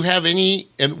 if you have any,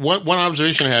 and one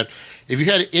observation I had, if you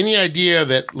had any idea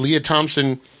that Leah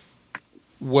Thompson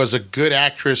was a good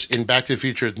actress in Back to the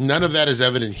Future, none of that is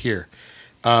evident here.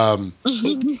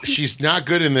 She's not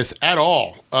good in this at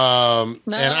all. And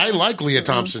I like Leah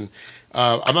Thompson.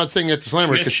 I'm not saying that to slam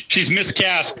her because she's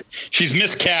miscast. She's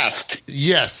miscast.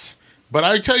 Yes, but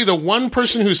I tell you, the one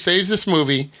person who saves this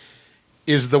movie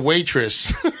is the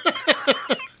waitress.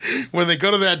 when they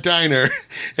go to that diner,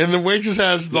 and the waitress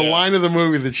has the line of the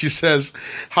movie that she says,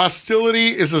 "Hostility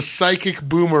is a psychic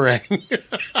boomerang."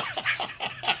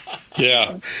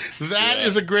 Yeah. That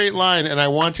is a great line, and I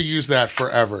want to use that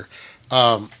forever.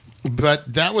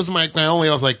 But that was my only.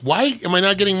 I was like, why am I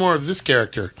not getting more of this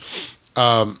character?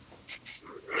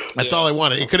 That's all I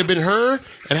wanted. It could have been her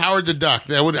and Howard the Duck.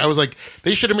 I was like,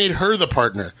 they should have made her the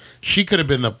partner. She could have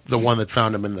been the one that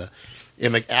found him in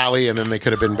the alley, and then they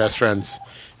could have been best friends,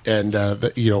 and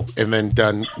and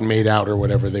then made out or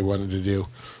whatever they wanted to do.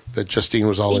 That Justine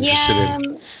was all interested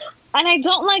in. And I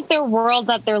don't like their world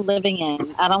that they're living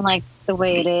in. I don't like the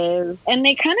way it is. And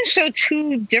they kind of show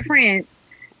two different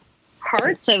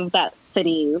parts of that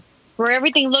city where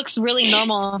everything looks really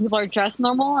normal. People are dressed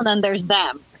normal, and then there's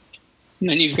them. And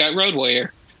then you've got Road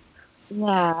Warrior.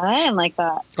 Yeah, I didn't like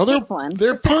that. Oh, they're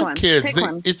Just pick punk one. kids. Pick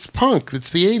one. It's punk.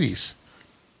 It's the 80s.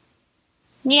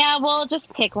 Yeah, well,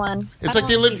 just pick one. It's I like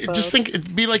they don't lived. like both. Just think,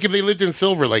 it'd be like if they lived in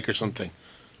Silver Lake or something.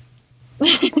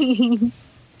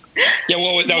 Yeah,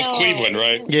 well, that was Cleveland,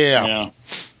 right? Yeah.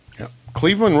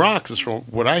 Cleveland rocks is from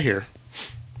what I hear.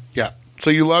 Yeah. So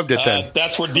you loved it then.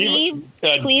 That's where Cleveland.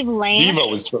 Diva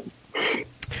was from.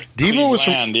 Diva was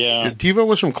from. Cleveland, yeah. Diva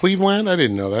was from Cleveland. I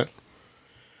didn't know that.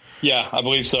 Yeah, I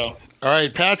believe so. All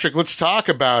right, Patrick, let's talk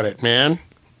about it, man.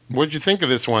 What'd you think of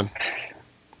this one?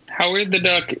 Howard the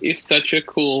Duck is such a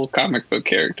cool comic book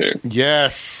character.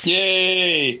 Yes.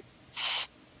 Yay!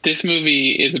 This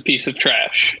movie is a piece of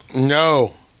trash.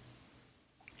 No.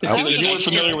 This is a You were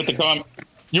familiar with the comic.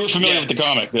 You were familiar with the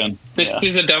comic then. This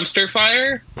is a dumpster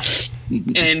fire,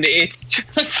 and it's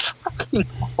just fucking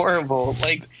horrible.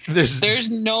 Like, there's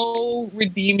no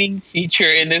redeeming feature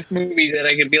in this movie that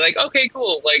I could be like, okay,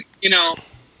 cool. Like,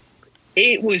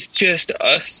 it was just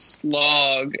a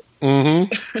slog.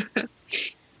 Mm-hmm.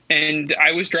 And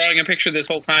I was drawing a picture this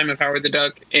whole time of Howard the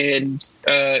Duck, and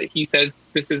he says,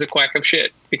 "This is a quack of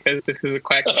shit," because this is a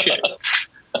quack of shit.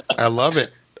 I love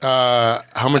it.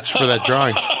 How much for that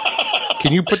drawing?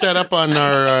 Can you put that up on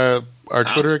our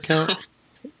Twitter account?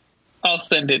 I'll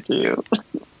send it to you.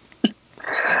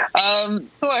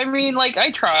 So, I mean, like, I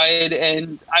tried,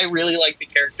 and I really like the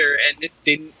character, and this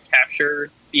didn't capture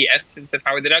the essence of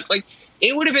Howard the Duck. Like,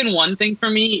 it would have been one thing for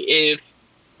me if,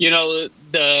 the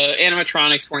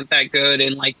animatronics weren't that good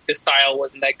and, like, the style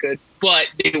wasn't that good, but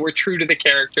they were true to the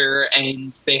character,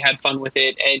 and they had fun with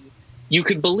it, and you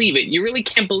could believe it. You really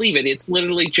can't believe it. It's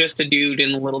literally just a dude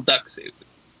in a little duck suit.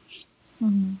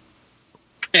 Mm-hmm.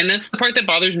 And that's the part that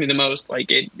bothers me the most.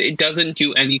 Like, it doesn't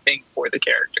do anything for the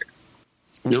character.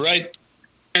 You're right.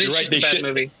 And it's just a bad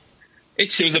movie.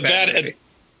 It was a bad movie.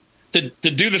 To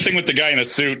do the thing with the guy in a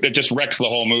suit that just wrecks the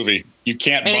whole movie. You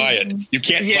can't buy it. You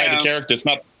can't buy the character. It's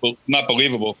not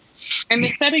believable. And the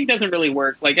setting doesn't really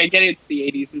work. Like, I get it,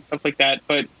 the 80s and stuff like that,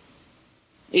 but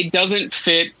it doesn't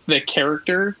fit the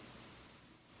character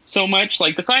so much.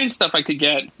 Like, the science stuff I could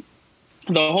get.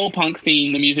 The whole punk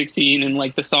scene, the music scene, and,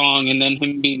 like, the song, and then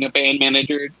him being a band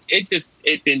manager, it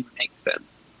didn't make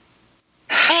sense.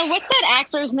 What's that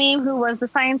actor's name who was the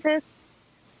scientist?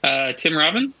 Tim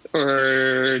Robbins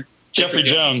or Jeffrey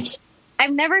Jones.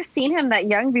 I've never seen him that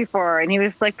young before, and he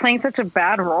was, like, playing such a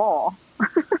bad role.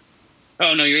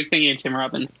 Oh, no, you're thinking of Tim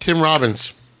Robbins. Tim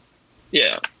Robbins.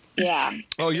 Yeah. Yeah.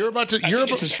 Oh, you're about to see him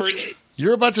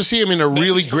in a That's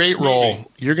really his great first role.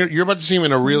 movie. You're about to see him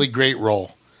in a really great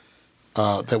role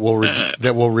that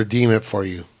will redeem it for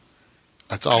you.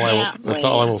 That's all I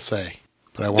will say.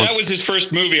 But That was his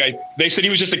first movie. They said he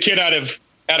was just a kid out of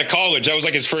college. That was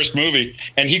like his first movie,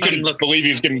 and he couldn't believe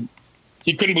he was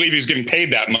getting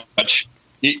paid that much.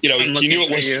 He knew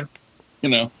it was.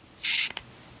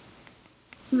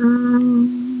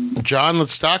 John,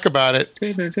 let's talk about it.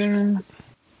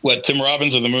 What, Tim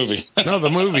Robbins or the movie? No, the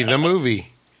movie.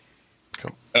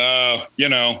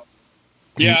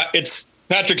 Yeah, it's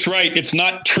Patrick's right. It's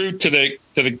not true to the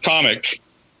comic.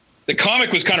 The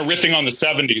comic was kind of riffing on the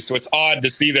 70s, so it's odd to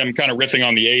see them kind of riffing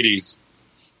on the 80s.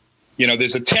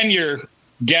 There's a 10-year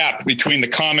gap between the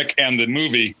comic and the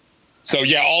movie. So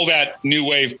yeah, all that new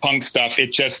wave punk stuff,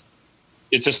 it's just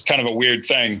kind of a weird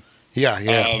thing. Yeah.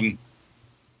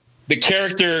 The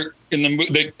character in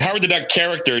the Howard the Duck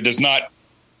character does not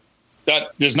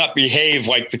behave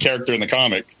like the character in the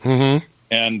comic. Mm-hmm.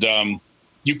 And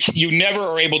you never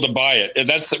are able to buy it.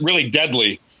 That's really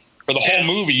deadly. For the whole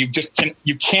movie, you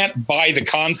can't buy the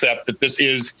concept that this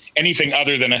is anything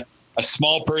other than a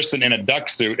small person in a duck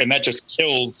suit, and that just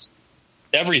kills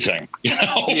everything.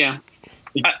 Yeah.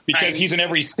 Because he's in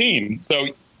every scene, so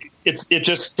it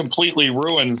just completely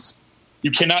ruins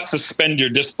you cannot suspend your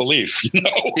disbelief. You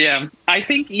know? Yeah, I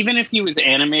think even if he was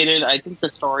animated, I think the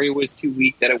story was too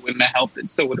weak that it wouldn't have helped. It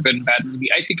still would have been a bad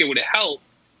movie. I think it would have helped,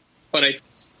 but I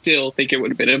still think it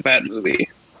would have been a bad movie.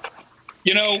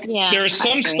 You know, there are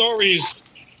some stories.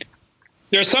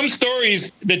 There are some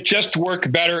stories that just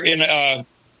work better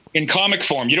in comic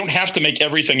form. You don't have to make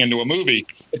everything into a movie.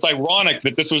 It's ironic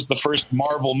that this was the first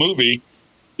Marvel movie,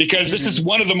 because this is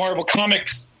one of the Marvel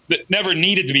comics that never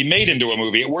needed to be made into a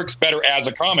movie. It works better as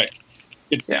a comic.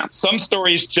 Some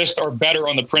stories just are better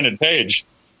on the printed page.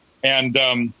 And,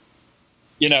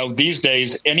 you know, these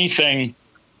days, anything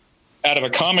out of a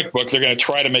comic book, they're going to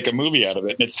try to make a movie out of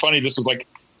it. And it's funny, this was like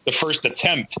the first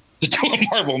attempt to do a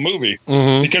Marvel movie,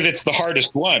 because it's the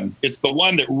hardest one. It's the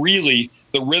one that really,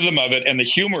 the rhythm of it and the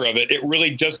humor of it, it really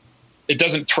just, it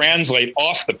doesn't translate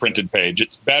off the printed page.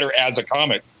 It's better as a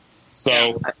comic.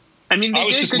 So, I mean, they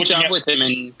did a good job with him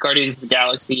in Guardians of the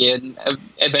Galaxy and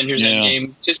Avengers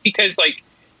Endgame, just because, like,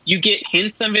 you get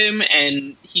hints of him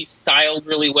and he's styled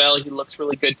really well. He looks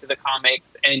really good to the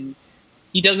comics, and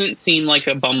he doesn't seem like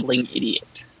a bumbling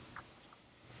idiot.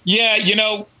 Yeah, you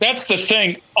know, that's the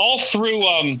thing. All through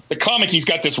the comic, he's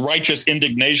got this righteous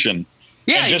indignation.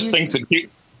 Yeah, and just thinks that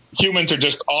humans are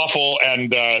just awful,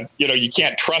 and, you know, you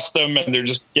can't trust them, and they're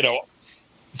just, you know.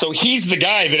 So he's the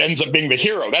guy that ends up being the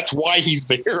hero. That's why he's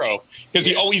the hero, because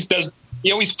he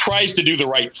always tries to do the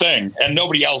right thing, and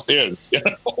nobody else is. You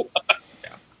know?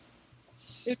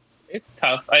 It's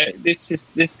tough.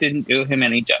 This didn't do him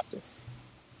any justice.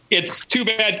 It's too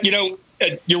bad, you know.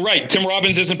 You're right. Tim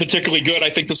Robbins isn't particularly good. I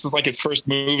think this was like his first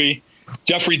movie.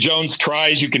 Jeffrey Jones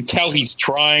tries. You can tell he's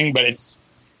trying, but it's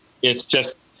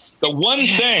just the one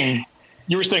thing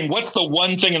you were saying. What's the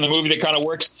one thing in the movie that kind of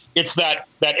works? It's that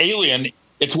alien.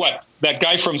 It's that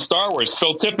guy from Star Wars,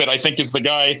 Phil Tippett, I think, is the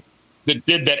guy that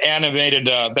did that animated,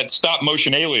 that stop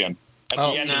motion alien at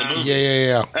the end of the movie.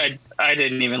 Yeah. I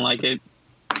didn't even like it.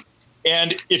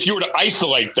 And if you were to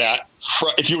isolate that,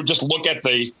 if you would just look at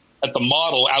the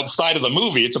model outside of the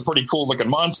movie, it's a pretty cool looking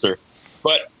monster.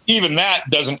 But even that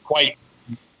doesn't quite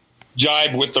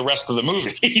jibe with the rest of the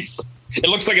movies. It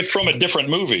looks like it's from a different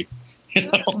movie. You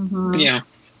know? Yeah.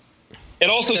 It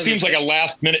also seems like a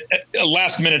last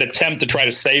minute attempt to try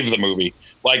to save the movie.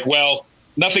 Like, well,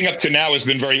 nothing up to now has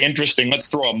been very interesting. Let's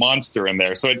throw a monster in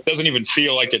there. So it doesn't even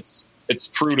feel like it's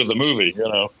true to the movie, you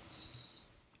know?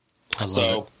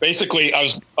 So basically I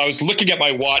was looking at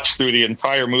my watch through the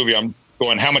entire movie. I'm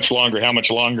going, how much longer,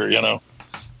 you know?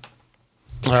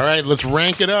 All right, let's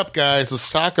rank it up, guys. Let's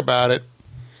talk about it.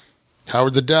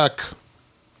 Howard the Duck.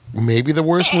 Maybe the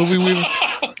worst movie we've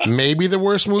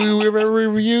ever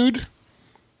reviewed.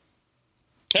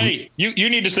 Hey, you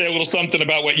need to say a little something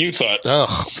about what you thought.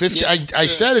 Oh, 50. Yeah, I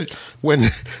said it when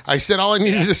I said all I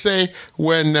needed to say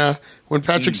when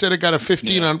Patrick said it got a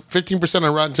 15%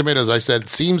 on Rotten Tomatoes. I said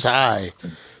seems high.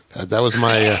 That was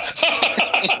my.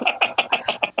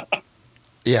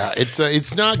 Yeah,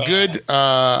 it's not good.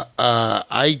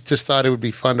 I just thought it would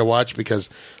be fun to watch because,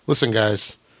 listen,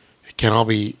 guys, it can't all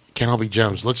be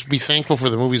gems. Let's be thankful for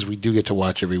the movies we do get to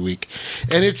watch every week.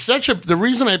 And it's the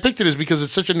reason I picked it is because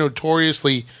it's such a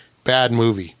notoriously bad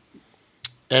movie.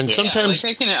 And sometimes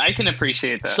I can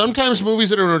appreciate that. Sometimes movies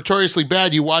that are notoriously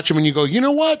bad, you watch them and you go, you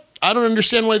know what? I don't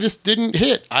understand why this didn't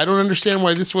hit. I don't understand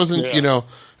why this wasn't. Yeah. You know,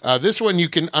 this one you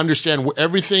can understand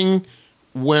everything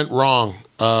went wrong.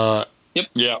 Yep.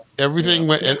 Yeah. Everything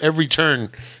went at every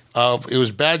turn. It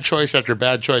was bad choice after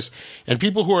bad choice, and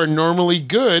people who are normally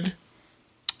good,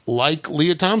 like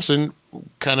Leah Thompson,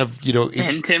 kind of, you know,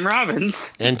 and Tim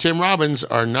Robbins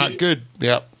are not good.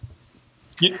 Yep.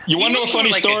 You want to know a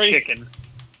funny story?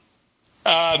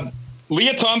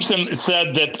 Leah Thompson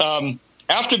said that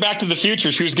after Back to the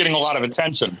Future, she was getting a lot of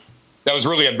attention. That was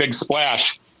really a big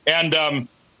splash, and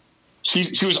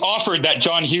she was offered that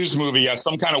John Hughes movie,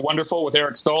 Some Kind of Wonderful, with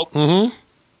Eric Stoltz,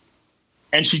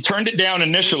 and she turned it down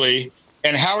initially.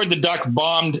 And Howard the Duck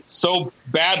bombed so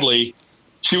badly,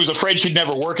 she was afraid she'd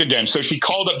never work again. So she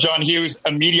called up John Hughes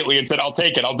immediately and said, "I'll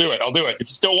take it. I'll do it. If you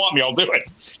still want me, I'll do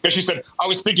it." Because she said, "I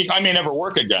was thinking I may never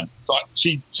work again." So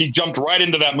she jumped right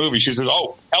into that movie. She says,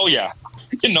 "Oh, hell yeah,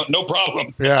 no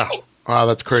problem." Yeah. Wow,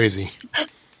 that's crazy.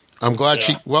 I'm glad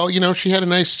she had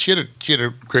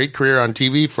a great career on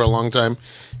TV for a long time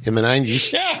in the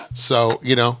 90s. Yeah. So,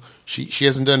 you know, she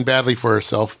hasn't done badly for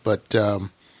herself, but no,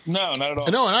 not at all.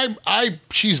 No, and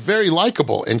she's very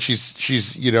likable, and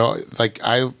she's you know, like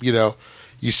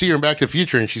you see her in Back to the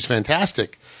Future and she's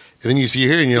fantastic. And then you see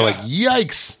her here and you're like,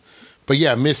 "Yikes." But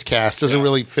yeah, miscast, doesn't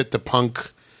really fit the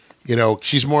punk, you know,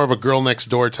 she's more of a girl next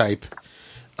door type.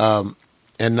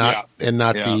 And not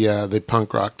the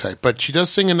punk rock type, but she does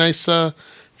sing a nice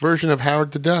version of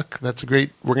Howard the Duck. That's a great.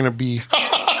 We're going to be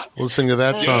listening to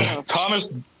that song.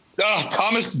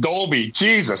 Thomas Dolby.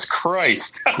 Jesus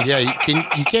Christ. Yeah, you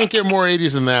can't get more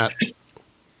 80s than that.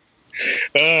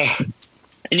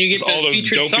 And you get all the those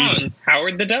featured dopey- song,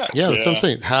 Howard the Duck. Yeah, that's what I'm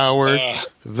saying. Howard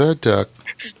the Duck.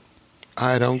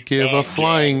 I don't give a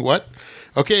flying what.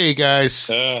 Okay, guys,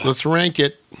 let's rank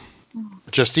it.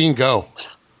 Justine, go.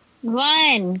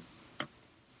 1.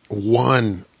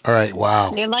 1. All right,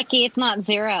 wow. You're lucky it's not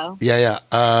 0. Yeah.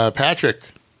 Patrick.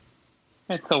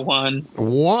 It's a 1.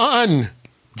 1.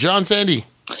 John Sandy.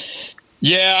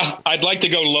 Yeah, I'd like to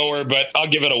go lower, but I'll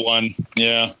give it a 1.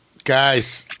 Yeah.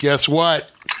 Guys, guess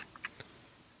what?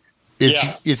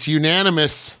 It's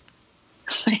unanimous.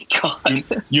 Oh my God.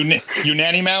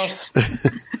 Unanimous?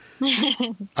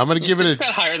 I'm going to give it It's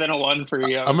got higher than a 1 for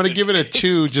you. I'm going to give it a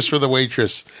 2 just for the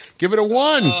waitress. Give it a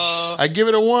 1. I give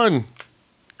it a 1.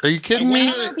 Are you kidding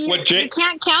me? You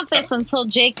can't count this until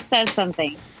Jake says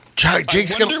something.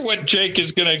 Jake's I wonder what Jake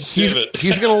is going to give it.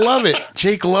 He's going to love it.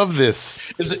 Jake loved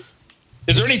this. Is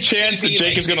there any chance that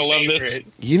Jake is going to love this?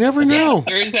 You never know.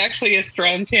 There is actually a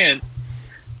strong chance.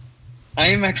 I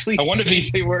am actually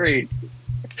seriously worried.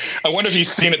 I wonder if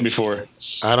he's seen it before.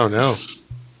 I don't know.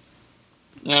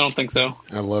 I don't think so.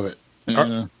 I love it.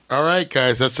 All right,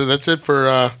 guys. That's it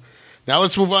for. Now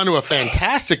let's move on to a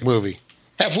fantastic movie.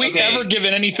 Have we ever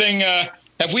given anything?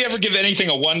 Have we ever given anything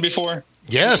a 1 before?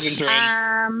 Yes.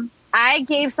 I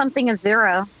gave something a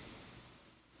 0.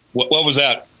 What was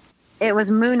that? It was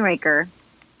Moonraker.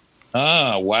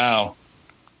 Ah, wow.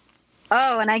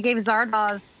 Oh, and I gave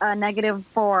Zardoz a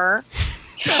 -4.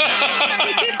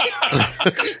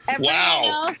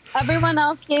 Everyone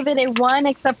else gave it a 1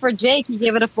 except for Jake. He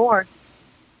gave it a 4.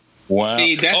 Wow.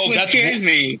 See, that's what scares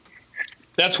me.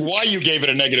 That's why you gave it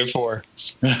a -4.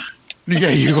 Yeah,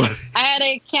 you. I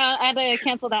had to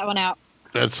cancel that one out.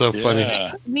 That's so funny.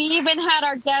 Yeah. We even had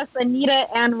our guests Anita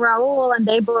and Raul, and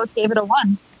they both gave it a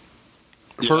 1.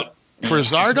 For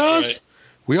Zardoz, right.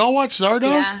 we all watched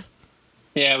Zardoz.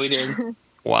 Yeah, we did.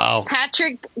 Wow.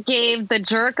 Patrick gave the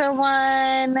Jerk a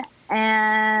 1,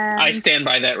 and I stand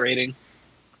by that rating.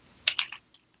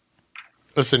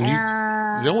 Listen,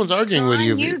 no one's arguing with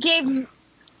you.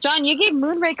 John, you gave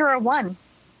Moonraker a 1.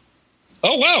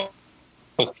 Oh,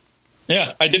 wow.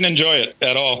 Yeah, I didn't enjoy it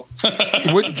at all.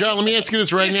 John, let me ask you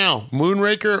this right now.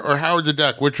 Moonraker or Howard the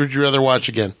Duck? Which would you rather watch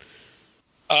again?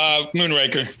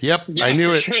 Moonraker. Yep, Yeah, I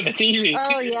knew it. Sure, that's easy.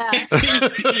 Oh, yeah.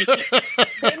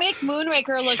 They make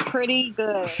Moonraker look pretty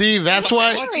good. See, that's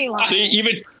why.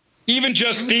 See, even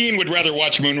Justine would rather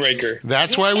watch Moonraker.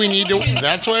 That's why we need to.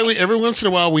 That's why every once in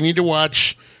a while we need to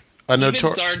watch a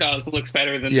notorious. Zardoz looks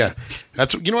better than this.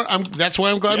 That's what. That's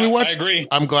why I'm glad we watched. I agree.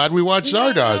 I'm glad we watched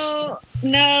Zardoz.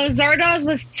 No, Zardoz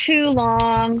was too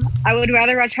long. I would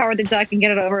rather watch Howard the Duck and get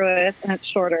it over with, and it's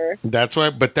shorter. That's why.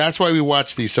 But that's why we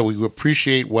watch these, so we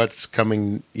appreciate what's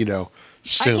coming.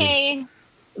 Soon. Okay,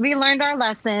 we learned our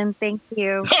lesson. Thank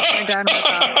you. We're done with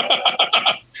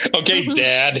that. Okay,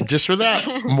 Dad. Just for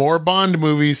that, more Bond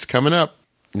movies coming up.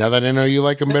 Now that I know you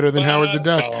like them better than Howard the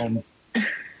Duck.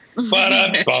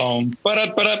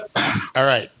 All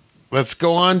right, let's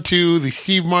go on to the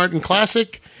Steve Martin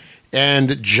classic.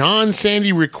 And John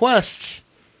Sandy requests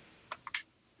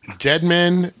Dead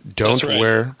Men Don't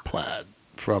Wear Plaid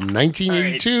from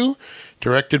 1982,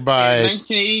 directed by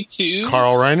 1982.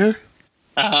 Carl Reiner.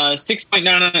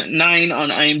 6.99 on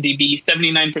IMDb,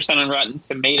 79% on Rotten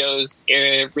Tomatoes.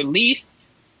 Released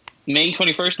May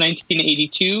 21st,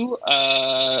 1982.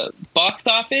 Box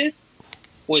office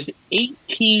was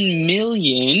 18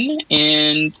 million,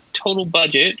 and total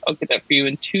budget, I'll get that for you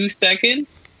in 2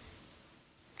 seconds.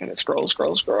 Gotta scroll.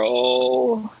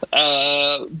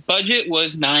 Budget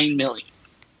was 9 million.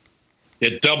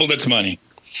 It doubled its money.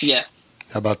 Yes.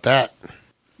 How about that?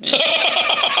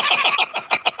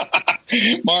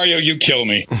 Mario, you kill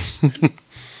me.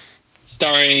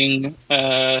 Starring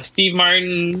Steve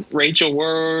Martin, Rachel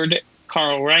Ward,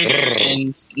 Carl Reiner,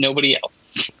 and nobody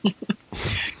else.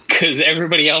 Because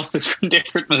everybody else is from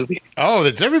different movies. Oh,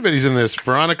 everybody's in this.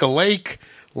 Veronica Lake,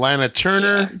 Lana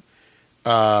Turner.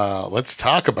 Let's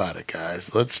talk about it,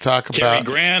 guys. Let's talk about Cary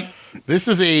Grant. This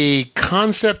is a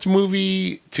concept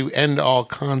movie to end all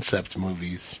concept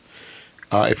movies.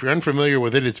 If you're unfamiliar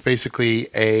with it, it's basically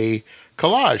a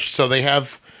collage. So they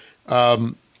have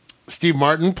Steve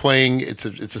Martin playing. It's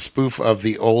a spoof of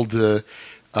the old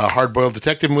hard-boiled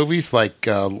detective movies like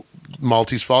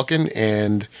Maltese Falcon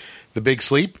and The Big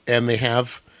Sleep, and they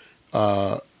have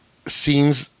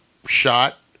scenes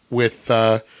shot with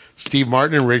Steve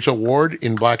Martin and Rachel Ward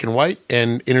in black and white,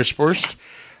 and interspersed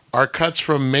are cuts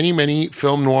from many, many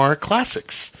film noir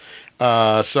classics.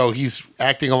 So he's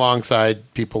acting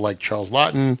alongside people like Charles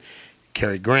Laughton,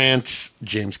 Cary Grant,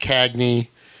 James Cagney,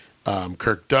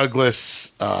 Kirk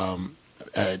Douglas, like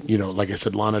I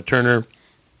said, Lana Turner.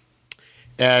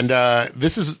 And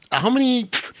this is how many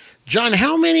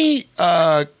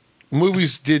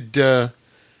movies did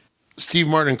Steve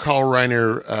Martin and Carl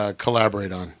Reiner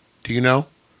collaborate on? Do you know?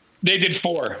 They did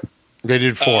 4. They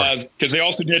did 4. Because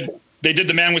they did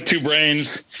The Man with Two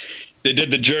Brains. They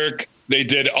did The Jerk. They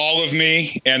did All of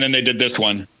Me. And then they did this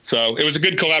one. So it was a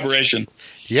good collaboration.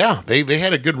 Yeah, they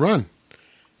had a good run.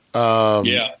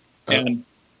 Yeah. And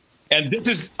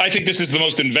I think this is the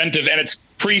most inventive, and it's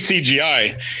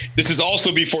pre-CGI. This is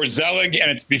also before Zelig, and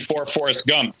it's before Forrest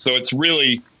Gump. So it's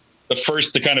really the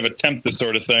first to kind of attempt this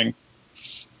sort of thing.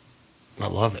 I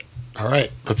love it. All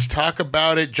right, let's talk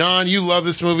about it. John, you love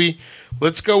this movie.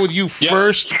 Let's go with you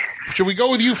first. Should we go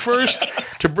with you first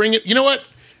to bring it? You know what?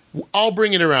 I'll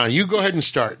bring it around. You go ahead and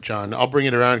start, John. I'll bring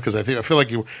it around because I feel like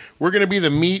we're going to be the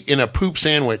meat in a poop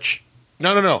sandwich.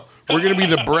 No. We're going to be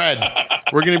the bread.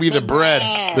 We're going to be the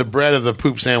bread of the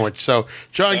poop sandwich. So,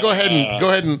 John, go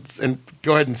ahead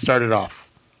and start it off.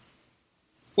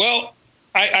 Well,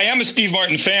 I am a Steve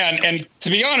Martin fan, and to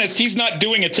be honest, he's not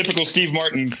doing a typical Steve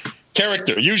Martin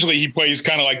character. Usually, he plays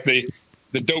kind of like the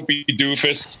dopey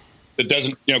doofus that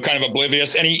doesn't, kind of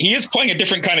oblivious, and he is playing a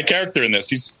different kind of character in this.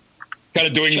 He's kind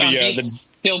of doing he's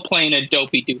still playing a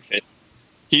dopey doofus.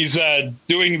 He's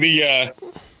doing the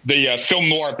film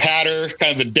noir patter,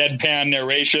 kind of the deadpan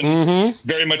narration,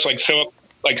 very much like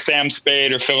Sam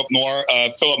Spade or Philip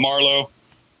Marlowe,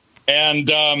 and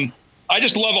I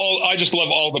just love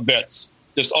all the bits,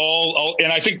 just all.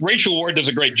 And I think Rachel Ward does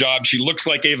a great job. She looks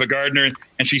like Ava Gardner,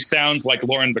 and she sounds like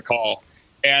Lauren Bacall,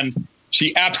 and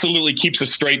she absolutely keeps a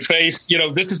straight face.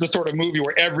 This is the sort of movie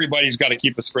where everybody's got to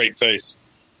keep a straight face,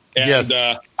 and yes.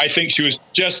 I think she was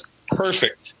just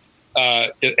perfect.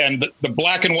 And the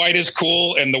black and white is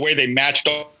cool, and the way they matched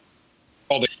all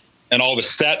the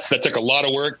sets, that took a lot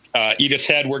of work. Edith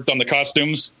Head worked on the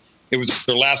costumes. It was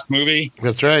their last movie.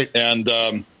 That's right. And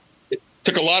it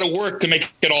took a lot of work to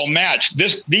make it all match.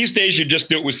 These days, you just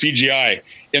do it with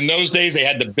CGI. In those days, they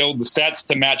had to build the sets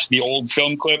to match the old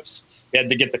film clips. They had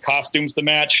to get the costumes to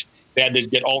match. They had to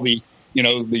get all the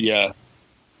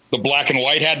black and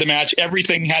white had to match.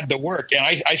 Everything had to work. And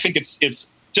I think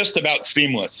it's just about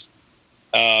seamless.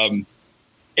 And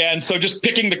so just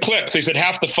picking the clips, they said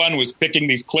half the fun was picking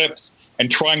these clips and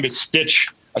trying to stitch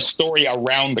a story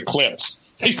around the clips.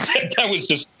 They said that was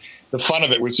just the fun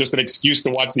of it, was just an excuse to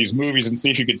watch these movies and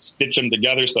see if you could stitch them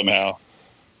together somehow.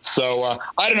 So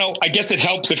I don't know. I guess it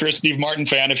helps if you're a Steve Martin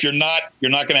fan. If you're not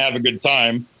going to have a good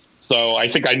time. So I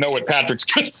think I know what Patrick's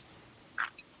going to say.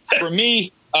 For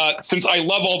me, since I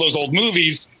love all those old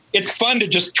movies, it's fun to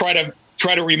just try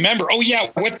to remember. Oh yeah,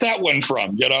 what's that one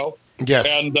from? Yes.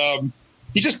 And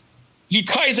he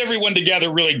ties everyone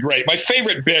together really great. My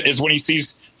favorite bit is when he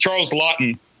sees Charles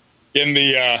Laughton in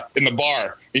the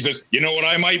bar. He says, "You know what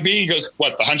I might be?" He goes,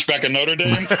 "What, the Hunchback of Notre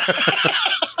Dame?"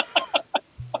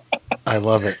 I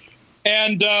love it.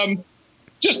 And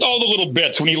just all the little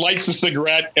bits when he lights the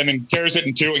cigarette and then tears it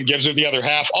in two and gives her the other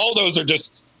half. All those are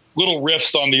just little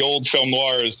riffs on the old film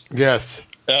noirs. Yes.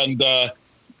 And the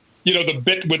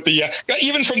bit with the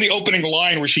even from the opening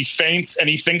line where she faints and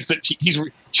he thinks that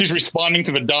she's responding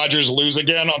to the Dodgers lose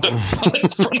again on the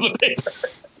front of the paper.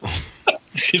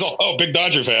 He's all, "Oh, big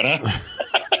Dodger fan, huh?"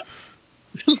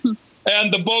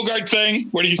 And the Bogart thing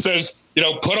where he says,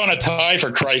 "Put on a tie for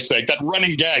Christ's sake." That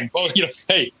running gag. Oh,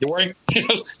 hey, you're wearing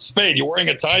Spade. You're wearing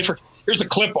a tie for. Here's a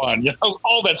clip on.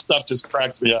 All that stuff just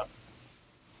cracks me up.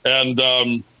 And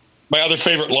my other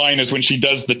favorite line is when she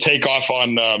does the takeoff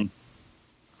on.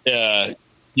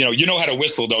 You know how to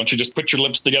whistle, don't you? Just put your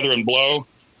lips together and blow.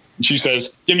 And she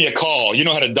says, "Give me a call. You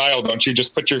know how to dial, don't you?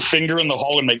 Just put your finger in the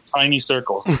hole and make tiny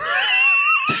circles."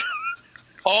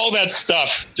 All that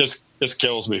stuff just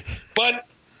kills me. But,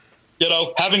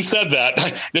 having said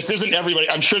that, this isn't everybody.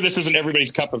 I'm sure this isn't everybody's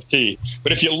cup of tea.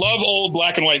 But if you love old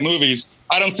black and white movies,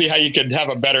 I don't see how you could have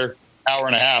a better hour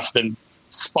and a half than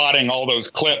spotting all those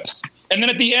clips. And then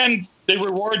at the end, they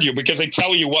reward you because they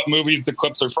tell you what movies the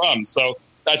clips are from. So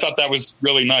I thought that was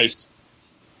really nice.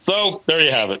 So there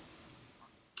you have it.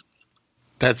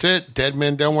 That's it. Dead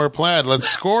Men Don't Wear Plaid. Let's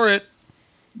score it.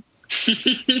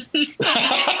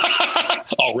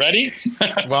 Already?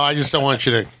 Well, I just don't want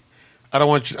you to. I don't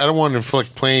want to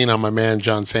inflict pain on my man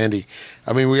John Sandy.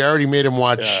 I mean, we already made him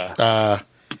watch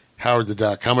Howard the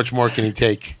Duck. How much more can he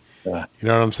take? You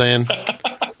know what I'm saying?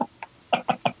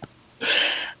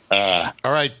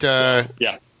 All right.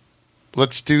 Yeah.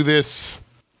 Let's do this.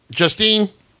 Justine,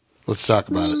 let's talk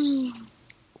about it.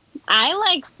 I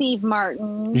like Steve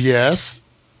Martin, Yes.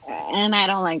 and I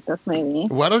don't like this movie.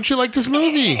 Why don't you like this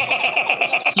movie?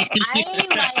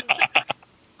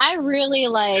 I really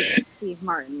like Steve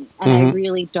Martin, and I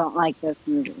really don't like this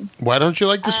movie. Why don't you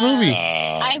like this movie?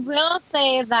 I will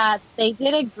say that they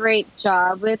did a great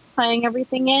job with tying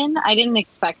everything in. I didn't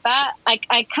expect that.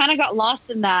 I kind of got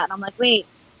lost in that, and I'm like, wait,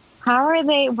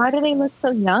 why do they look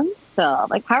so young still?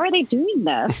 Like, how are they doing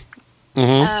this?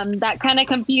 That kind of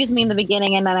confused me in the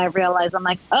beginning, and then I realized, I'm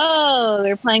like, oh,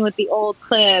 they're playing with the old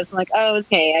clips. I'm like, oh,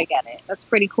 okay, I get it. That's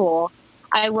pretty cool.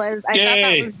 I thought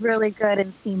that was really good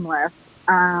and seamless.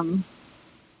 I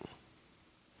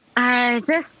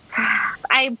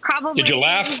probably... Did you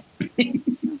laugh?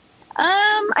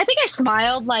 I think I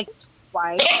smiled like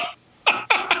twice.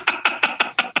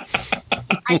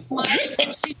 I smiled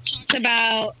when she talked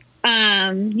about,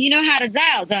 you know how to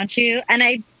dial, don't you?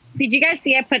 And did you guys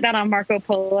see I put that on Marco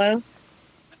Polo?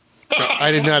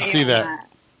 I did not see that.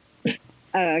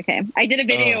 Oh, okay. I did a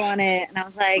video on it, and I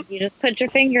was like, you just put your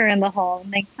finger in the hole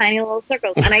and make tiny little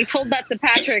circles. And I told that to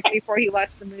Patrick before he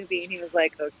watched the movie, and he was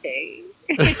like, okay.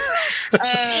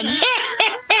 I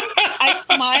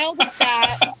smiled at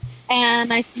that,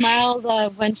 and I smiled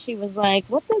when she was like,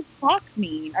 what does fuck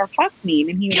mean? Or fuck mean?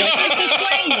 And he was like, it's a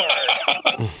slang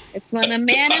word. It's when a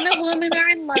man and a woman are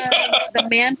in love, the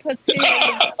man puts his...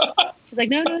 She's like,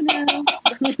 no.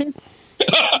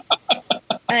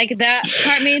 Like, that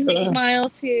part made me smile,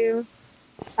 too.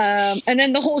 And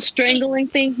then the whole strangling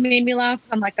thing made me laugh.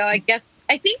 I'm like, oh, I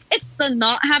think it's the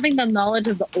not having the knowledge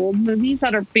of the old movies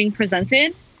that are being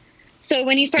presented. So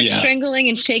when he starts strangling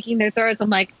and shaking their throats, I'm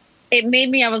like,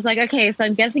 I was like, okay, so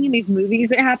I'm guessing in these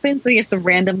movies it happens, so he has to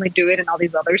randomly do it in all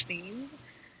these other scenes.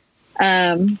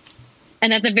 And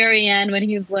at the very end, when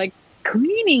he's like,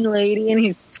 cleaning lady, and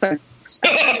he's so...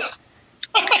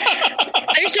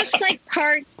 There's just like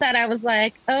parts that I was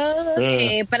like, oh,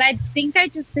 okay. But I think I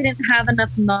just didn't have enough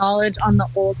knowledge on the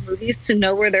old movies to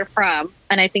know where they're from.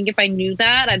 And I think if I knew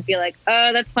that, I'd be like,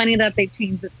 oh, that's funny that they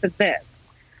changed it to this.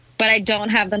 But I don't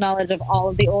have the knowledge of all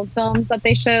of the old films that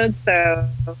they showed. So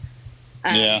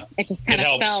it just kind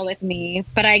of fell with me.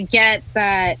 But I get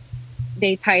that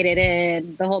they tied it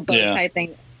in. The whole bow tie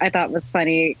thing I thought was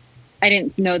funny. I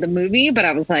didn't know the movie, but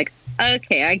I was like,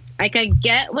 okay, I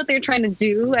get what they're trying to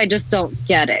do. I just don't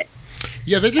get it.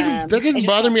 Yeah, that didn't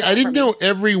bother me. I didn't know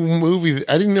every movie.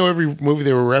 I didn't know every movie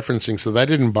they were referencing, so that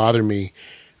didn't bother me.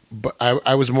 But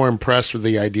I was more impressed with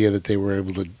the idea that they were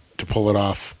able to pull it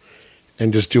off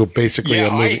and just do basically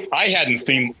a movie. I hadn't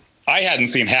seen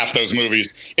half those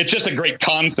movies. It's just a great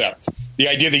concept. The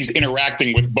idea that he's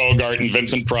interacting with Bogart and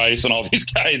Vincent Price and all these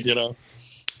guys, you know.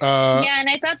 And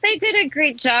I thought they did a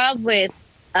great job with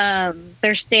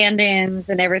their stand-ins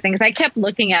and everything, because I kept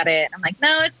looking at it. I'm like,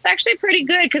 no, it's actually pretty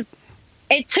good, because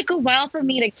it took a while for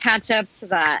me to catch up to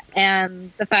that,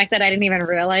 and the fact that I didn't even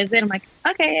realize it, I'm like,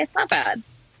 okay, it's not bad.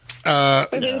 They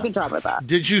did a good job with that.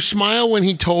 Did you smile when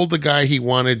he told the guy he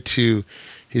wanted to?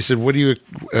 He said, "What do you?"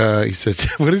 He said,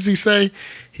 "What does he say?"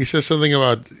 He says something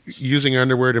about using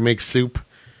underwear to make soup.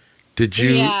 Did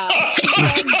you? Yeah.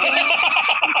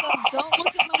 Don't look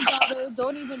at my daughter.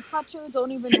 Don't even touch her.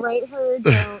 Don't even write her.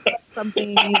 Don't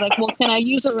something. And he's like, well, can I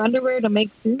use her underwear to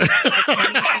make soup?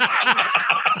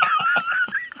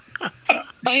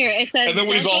 Oh, here it says,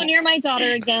 don't go near my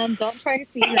daughter again. Don't try to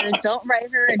see her. Don't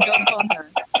write her, and don't phone her.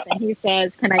 And he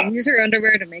says, can I use her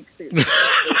underwear to make soup? And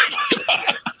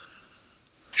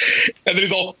then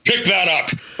he's all, pick that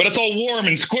up. But it's all warm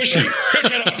and squishy.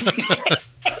 Pick it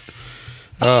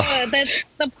up. That's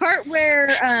the part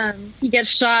where he gets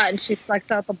shot and she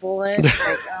sucks out the bullet. Like,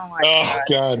 oh my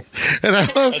God. And I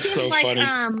love that's so like, funny.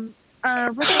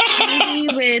 What's that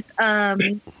movie with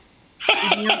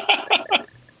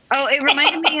it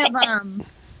reminded me of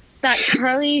that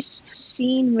Charlie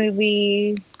Sheen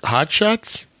movie. Hot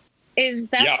Shots? Is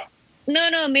that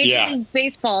no Major League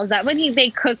Baseball? Is that when they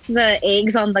cooked the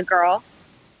eggs on the girl?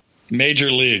 Major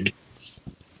League.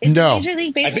 Is it Major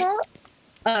League Baseball?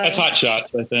 That's Hot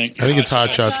Shots, I think. I think it's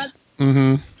Hot Shots.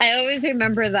 Mm-hmm. I always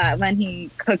remember that when he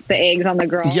cooked the eggs on the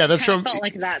girl. Yeah, that's from. Felt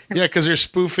like that to me. Yeah, because they're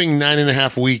spoofing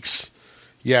 9.5 Weeks.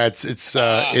 Yeah, it's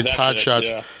Hot Shots.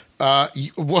 Yeah.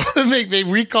 They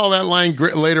recall that line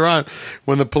later on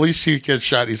when the police chief gets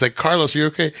shot. He's like, "Carlos, you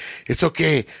okay?" "It's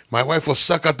okay. My wife will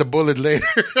suck out the bullet later."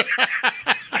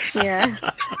 Yeah.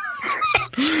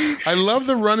 I love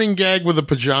the running gag with the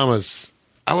pajamas.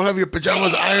 "I will have your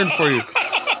pajamas ironed for you."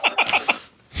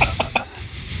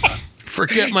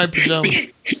 Forget my pajamas.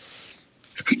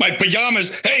 My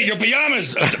pajamas. Hey, your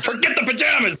pajamas. Forget the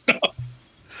pajamas.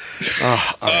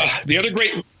 Right.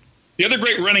 The The other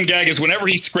great running gag is whenever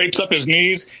he scrapes up his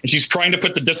knees and she's trying to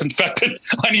put the disinfectant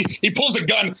on, he pulls a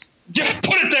gun. Yeah,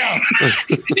 put it down.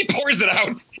 He pours it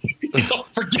out. So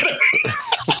forget it.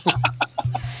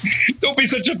 Don't be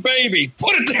such a baby.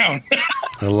 Put it down.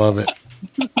 I love it.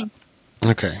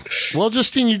 Okay. Well,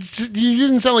 Justine, you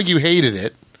didn't sound like you hated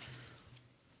it.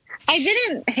 I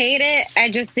didn't hate it.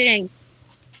 I just didn't.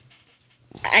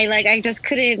 I just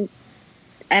couldn't.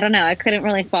 I don't know. I couldn't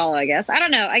really follow. I guess. I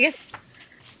don't know. I guess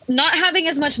not having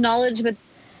as much knowledge with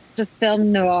just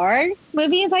film noir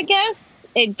movies. I guess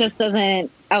it just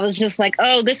doesn't. I was just like,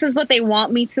 oh, this is what they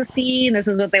want me to see, and this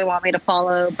is what they want me to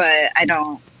follow. But I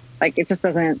don't like. It just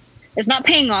doesn't. It's not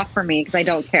paying off for me because I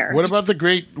don't care. What about the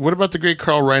great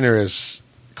Carl Reiner as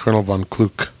Colonel von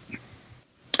Kluck?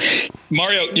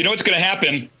 Mario, you know what's going to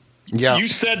happen? Yeah. You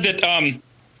said that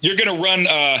you're going to run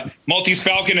Maltese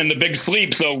Falcon and The Big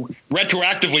Sleep, so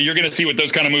retroactively you're going to see what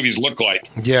those kind of movies look like.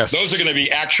 Yes. Those are going to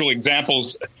be actual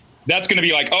examples. That's going to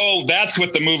be like, oh, that's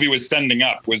what the movie was sending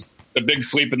up, was The Big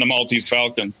Sleep and The Maltese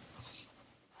Falcon.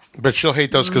 But she'll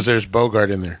hate those because there's Bogart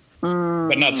in there.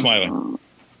 But not smiling.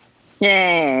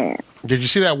 Yeah. Did you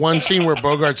see that one scene where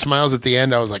Bogart smiles at the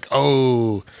end? I was like,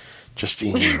 oh,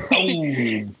 Justine.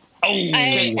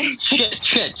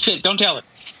 Shit. Don't tell it.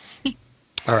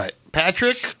 All right.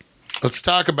 Patrick, let's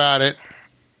talk about it.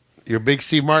 You're a big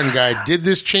Steve Martin guy. Did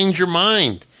this change your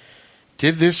mind?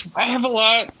 Did this? I have a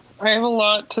lot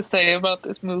to say about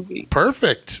this movie.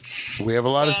 Perfect. We have a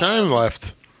lot of time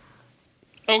left.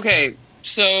 Okay,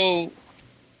 so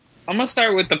I'm going to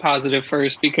start with the positive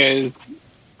first because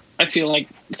I feel like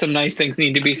some nice things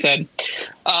need to be said.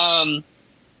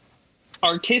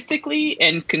 Artistically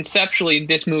and conceptually,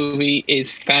 this movie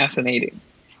is fascinating.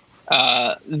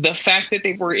 The fact that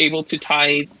they were able to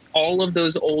tie all of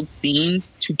those old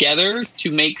scenes together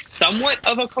to make somewhat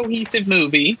of a cohesive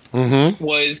movie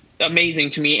was amazing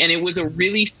to me. And it was a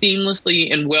really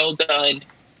seamlessly and well done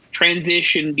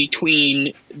transition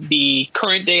between the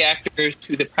current day actors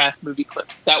to the past movie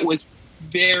clips. That was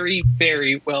very,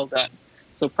 very well done.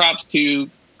 So props to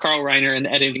Carl Reiner and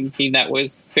the editing team. That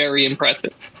was very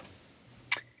impressive.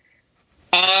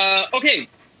 Okay,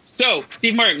 so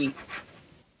Steve Martin,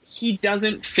 he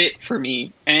doesn't fit for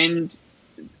me. And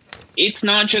it's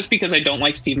not just because I don't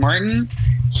like Steve Martin.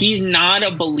 He's not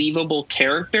a believable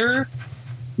character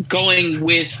going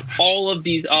with all of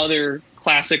these other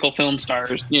classical film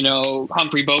stars. You know,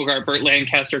 Humphrey Bogart, Burt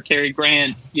Lancaster, Cary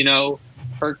Grant,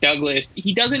 Kirk Douglas.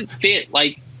 He doesn't fit.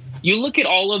 Like, you look at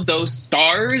all of those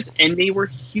stars, and they were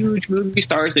huge movie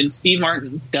stars, and Steve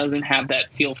Martin doesn't have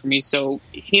that feel for me. So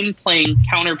him playing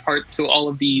counterpart to all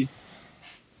of these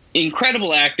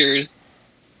incredible actors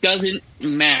doesn't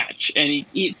match, and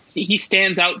he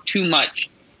stands out too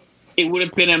much. It would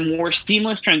have been a more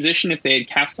seamless transition if they had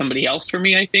cast somebody else for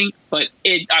me, I think. But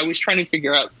I was trying to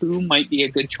figure out who might be a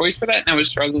good choice for that, and I was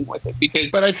struggling with it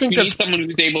because I think you need someone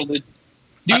who's able to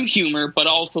do humor, but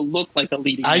also look like a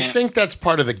leading man. I think that's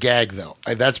part of the gag, though.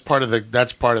 That's part of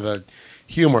the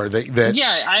humor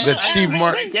that Steve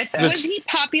Martin. Was he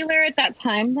popular at that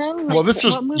time, though? Like, well, this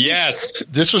was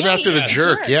This was after The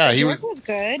Jerk. Yeah, The Jerk was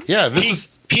good. Yeah, this is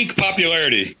peak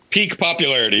popularity.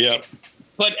 Yep.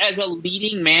 But as a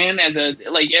leading man,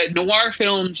 noir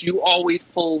films, you always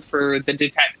pull for the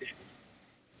detective,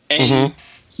 and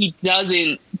he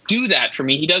doesn't do that for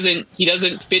me. He doesn't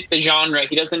fit the genre.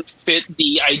 He doesn't fit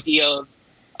the idea of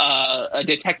a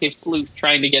detective sleuth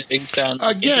trying to get things done.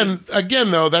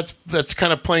 Again, though, that's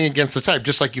kind of playing against the type.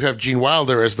 Just like you have Gene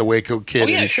Wilder as the Waco Kid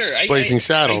in Blazing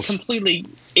Saddles.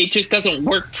 It just doesn't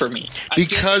work for me.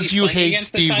 Because you hate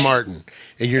Steve Martin,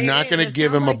 and you're not going to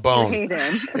give him a bone.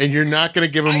 And you're not going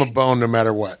to give him a bone no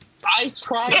matter what. I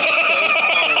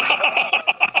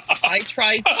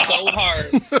tried so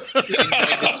hard to enjoy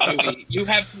this movie. You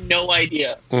have no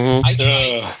idea. I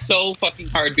tried so fucking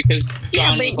hard because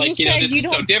John was like, this is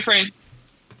so different.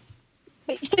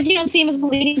 But you said you don't see him as a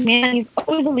leading man. He's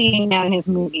always a leading man in his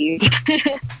movies.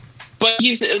 But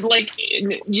he's like,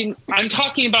 I'm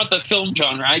talking about the film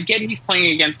genre. I get he's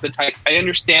playing against the type. I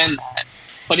understand that.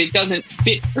 But it doesn't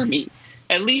fit for me.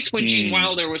 At least when Gene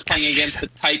Wilder was playing against the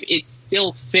type, it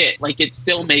still fit. Like, it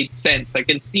still made sense. I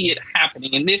can see it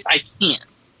happening. And this, I can't.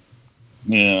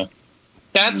 Yeah.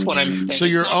 That's what I'm saying. So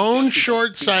your own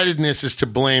short-sightedness is to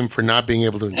blame for not being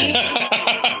able to do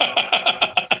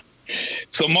that.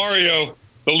 So Mario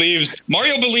believes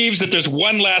that there's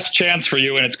one last chance for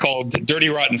you, and it's called Dirty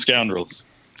Rotten Scoundrels.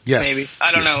 Yes. Maybe.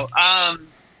 I don't know.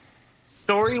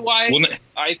 Story-wise,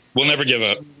 we'll never give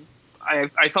up.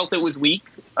 I felt it was weak.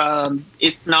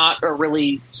 It's not a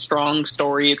really strong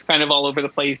story. It's kind of all over the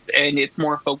place, and it's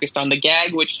more focused on the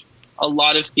gag, which a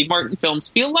lot of Steve Martin films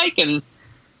feel like. And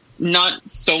not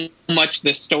so much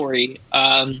the story.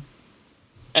 And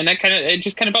it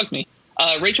just kind of bugs me.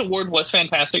 Rachel Ward was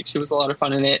fantastic. She was a lot of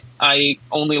fun in it. I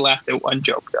only laughed at one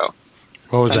joke, though.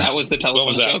 What was that? That was the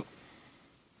telephone joke.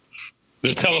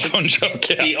 The telephone joke.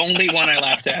 Yeah. The only one I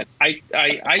laughed at.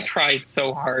 I tried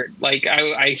so hard. Like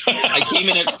I came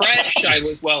in it fresh. I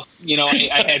was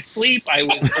I had sleep. I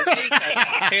was awake. I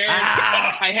was prepared.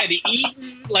 I had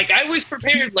eaten. Like I was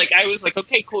prepared. Like I was like,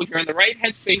 okay, cool. You're in the right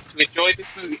headspace to enjoy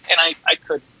this movie. And I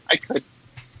could. I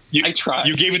tried.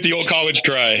 You gave it the old college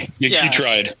try. You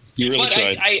tried. You really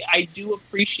tried. I do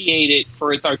appreciate it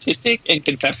for its artistic and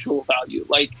conceptual value.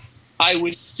 Like I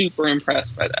was super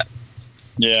impressed by that.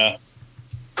 Yeah.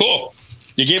 Cool.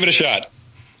 You gave it a shot.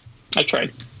 I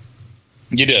tried.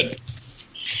 You did.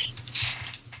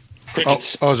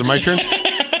 Crickets. Oh, is it my turn?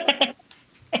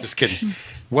 Just kidding.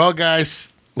 Well,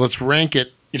 guys, let's rank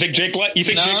it. You think Jake liked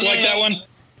that one?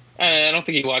 I don't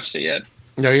think he watched it yet.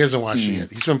 No, he hasn't watched it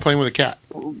yet. He's been playing with a cat.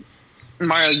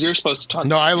 Mario, you're supposed to talk.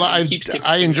 No,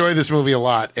 I enjoy this movie a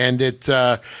lot, and it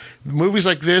movies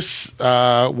like this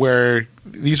where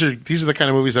these are the kind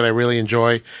of movies that I really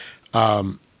enjoy.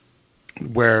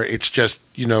 Where it's just,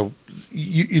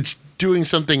 it's doing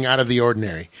something out of the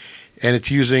ordinary, and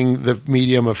it's using the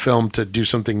medium of film to do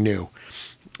something new.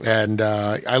 And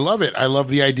I love it. I love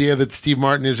the idea that Steve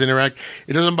Martin is It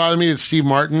doesn't bother me that Steve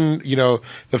Martin,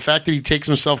 the fact that he takes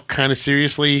himself kind of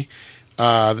seriously,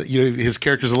 his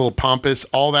character's a little pompous,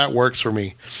 all that works for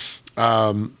me.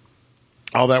 And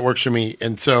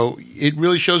so it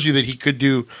really shows you that he could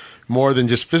do more than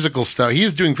just physical stuff. He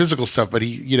is doing physical stuff, but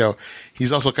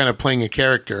he's also kind of playing a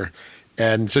character.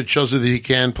 And so it shows you that he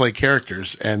can play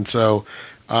characters. And so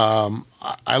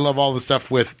I love all the stuff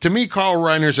to me, Carl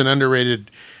Reiner's an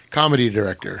underrated comedy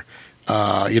director.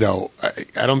 I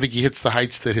don't think he hits the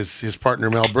heights that his partner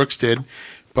Mel Brooks did,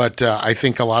 but I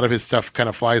think a lot of his stuff kind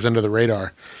of flies under the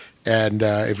radar. And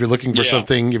if you're looking for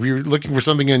something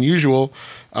unusual,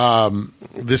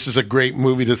 this is a great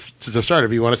movie to start.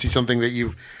 If you want to see something that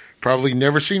you've probably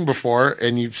never seen before,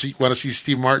 and want to see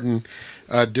Steve Martin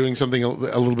doing something a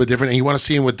little bit different, and you want to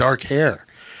see him with dark hair,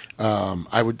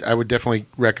 I would definitely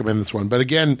recommend this one. But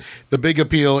again, the big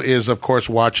appeal is, of course,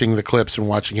 watching the clips and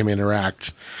watching him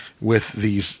interact with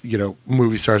these,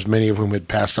 movie stars, many of whom had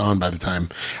passed on by the time.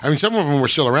 I mean, some of them were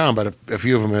still around, but a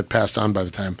few of them had passed on by the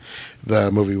time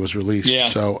the movie was released. Yeah.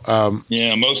 So,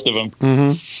 most of them.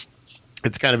 Mm-hmm.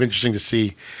 It's kind of interesting to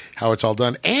see how it's all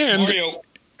done. And Mario,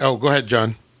 go ahead,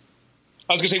 John.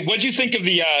 I was going to say, what did you think of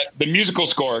the musical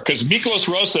score? Because Miklos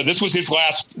Rosa, this was his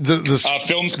last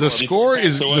film score.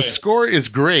 The score is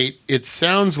great. It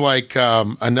sounds like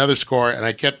another score, and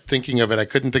I kept thinking of it. I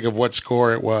couldn't think of what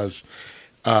score it was.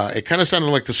 It kind of sounded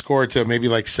like the score to maybe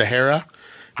like Sahara,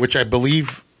 which I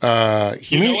believe you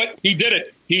know what? He did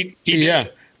it. He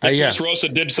did. Miklos Rosa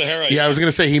did Sahara. Yeah, I was going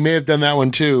to say he may have done that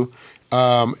one too.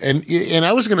 And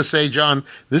I was going to say, John,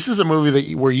 this is a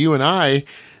movie where you and I.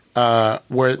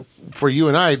 For you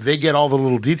and I, they get all the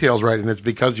little details right, and it's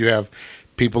because you have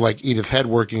people like Edith Head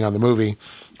working on the movie.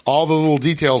 All the little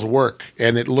details work,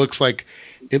 and it looks like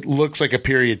a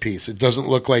period piece. It doesn't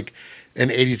look like an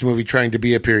 80s movie trying to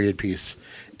be a period piece.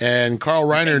 And Carl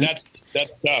Reiner, and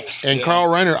that's tough. And Carl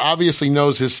Reiner obviously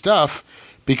knows his stuff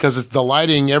because it's the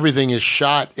lighting, everything is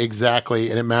shot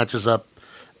exactly, and it matches up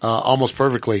almost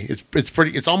perfectly.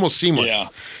 It's almost seamless.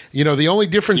 Yeah. The only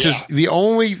difference is the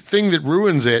only thing that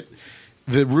ruins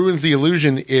the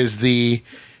illusion is the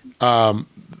film.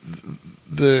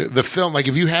 Like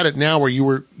if you had it now where you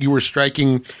were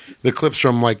striking the clips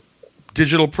from like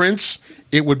digital prints,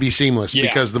 it would be seamless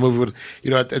because the movie would,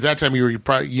 at that time you were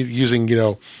probably using,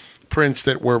 prints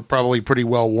that were probably pretty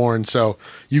well worn. So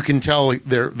you can tell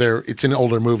it's an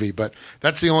older movie, but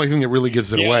that's the only thing that really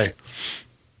gives it away.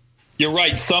 You're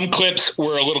right. Some clips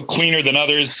were a little cleaner than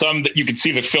others. Some that you could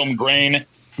see the film grain.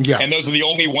 Yeah. And those are the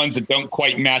only ones that don't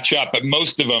quite match up. But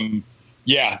most of them,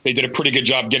 they did a pretty good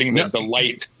job getting the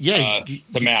light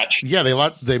to match. Yeah,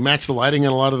 they match the lighting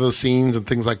in a lot of those scenes and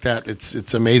things like that.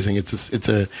 It's amazing.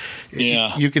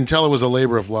 You can tell it was a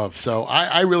labor of love. So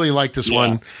I really like this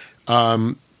one.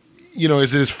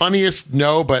 Is it his funniest?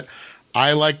 No, but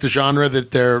I like the genre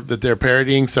that they're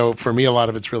parodying. So for me, a lot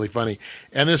of it's really funny,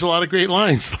 and there's a lot of great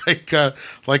lines like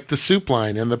the soup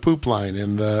line and the poop line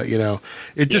and I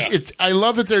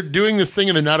love that they're doing this thing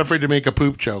and they're not afraid to make a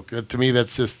poop joke. To me,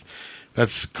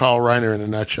 that's Carl Reiner in a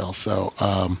nutshell. So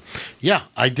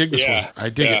I dig this one. I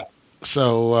dig it.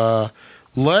 So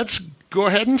let's go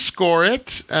ahead and score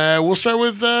it. We'll start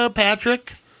with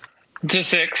Patrick. It's a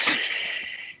 6.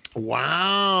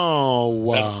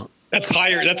 Wow. That's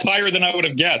higher. That's higher than I would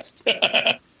have guessed.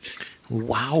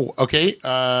 Wow. Okay.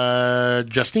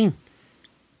 Justine.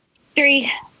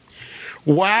 3.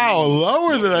 Wow,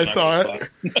 lower than I thought.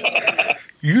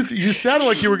 You sounded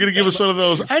like you were going to give us one of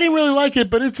those. I didn't really like it,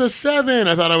 but it's a 7.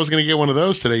 I thought I was going to get one of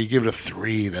those today. You give it a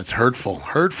 3. That's hurtful.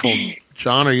 Hurtful.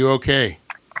 John, are you okay?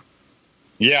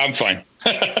 Yeah, I'm fine.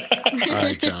 All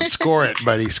right, John. Score it,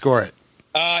 buddy. Score it.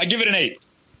 I give it an 8.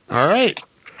 All right.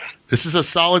 This is a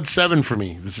solid 7 for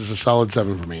me. And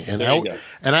There you go.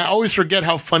 I always forget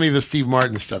how funny the Steve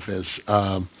Martin stuff is.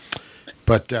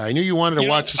 But I knew you wanted to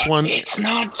watch this one. It's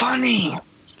not funny.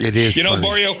 It is. You know, funny.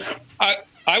 Mario,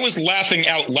 I was laughing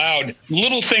out loud.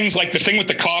 Little things like the thing with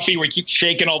the coffee where he keeps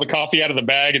shaking all the coffee out of the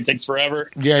bag and takes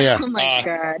forever. Yeah. Oh my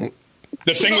god.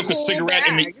 The thing with the cigarette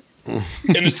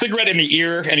and the cigarette in the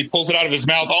ear, and he pulls it out of his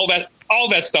mouth. All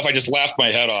that stuff, I just laughed my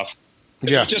head off.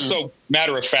 It was just so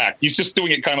matter of fact. He's just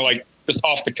doing it kind of like just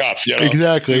off the cuff. You know?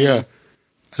 Exactly. Yeah.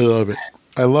 I love it.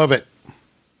 I love it.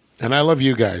 And I love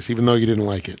you guys, even though you didn't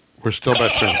like it. We're still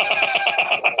best friends.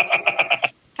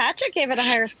 Patrick gave it a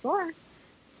higher score.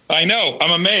 I know.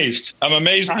 I'm amazed.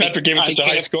 Patrick gave it such a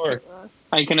high score.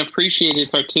 I can appreciate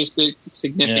its artistic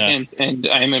significance, and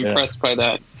I am impressed by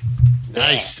that.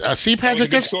 Nice. See, That was a Patrick,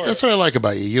 good score. that's what I like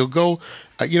about you. You'll go,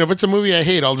 if it's a movie I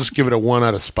hate, I'll just give it a 1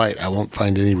 out of spite. I won't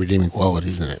find any redeeming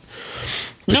qualities in it.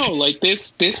 But No, like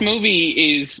this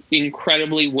movie is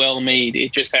incredibly well made.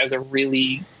 It just has a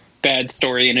really bad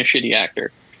story and a shitty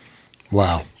actor.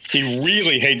 Wow. He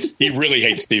really hates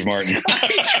Steve Martin. I'm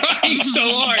trying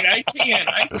so hard. I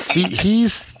can't.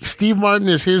 Steve Martin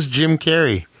is his Jim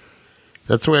Carrey.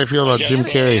 That's the way I feel about Jim Yes,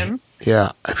 Carrey. man.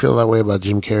 Yeah, I feel that way about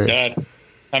Jim Carrey. God.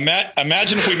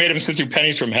 Imagine if we made him sit through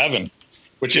Pennies from Heaven,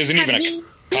 which isn't even a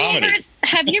comedy.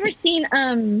 Have you ever seen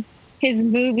his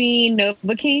movie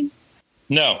Novocaine?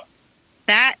 No.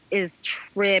 That is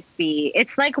trippy.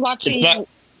 It's like watching. It's not-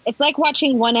 It's like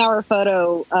watching 1 Hour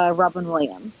Photo. Robin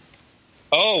Williams.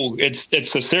 Oh, it's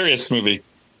a serious movie.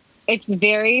 It's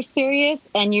very serious,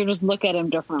 and you just look at him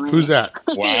differently. Who's that?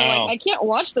 You're Wow. like, I can't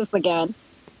watch this again.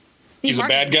 Steve He's a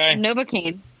bad guy?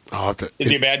 Novocaine. Oh, Is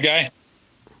he a bad guy?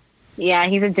 Yeah,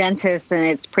 he's a dentist, and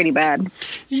it's pretty bad.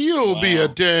 You'll be a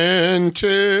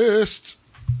dentist.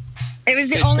 It was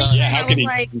the only thing Yeah, how I could was he-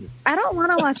 like, I don't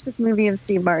want to watch this movie of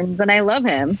Steve Martin, but I love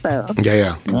him, so.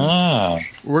 Yeah. Ah.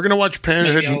 We're gonna watch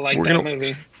Parenthood. Maybe I'll like We're that gonna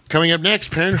movie. coming up next.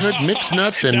 Parenthood, Mixed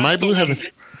Nuts, and My That's the Blue one.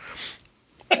 Heaven.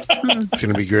 It's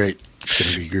gonna be great.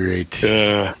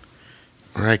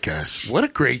 All right, guys. What a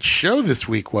great show this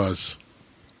week was.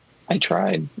 I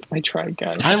tried,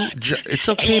 guys. It's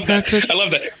okay, Patrick. I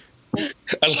love that.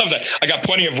 I got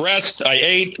plenty of rest. I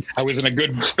ate. I was in a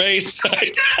good space.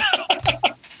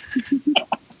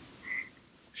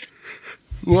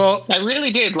 Well, I really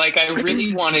did. Like, I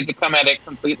really wanted to come at it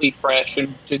completely fresh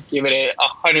and just give it a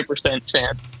 100%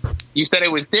 chance. You said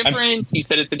it was different. You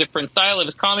said it's a different style. It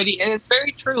was comedy, and it's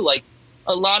very true. Like,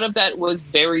 a lot of that was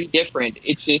very different.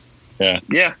 It's just,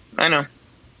 yeah, I know.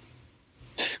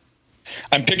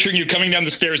 I'm picturing you coming down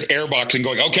the stairs, airboxing,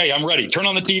 going, "Okay, I'm ready. Turn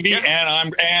on the TV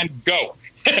and go."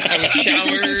 I was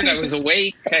showered. I was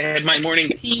awake. I had my morning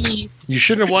tea. you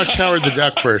shouldn't have watched Howard the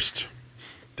Duck first.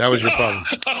 That was your problem.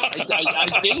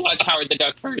 I did watch Howard the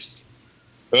Duck first.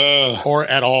 Or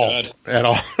at all. God. At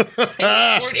all.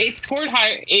 It scored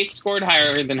higher. It scored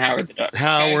higher than Howard the Duck. okay?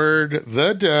 Howard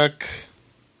the Duck.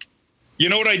 You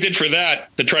know what I did for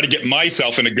that to try to get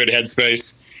myself in a good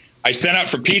headspace? I sent out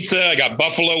for pizza. I got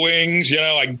buffalo wings. You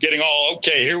know, I'm getting all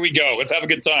okay. Here we go. Let's have a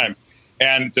good time.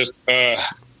 And just I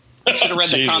should have read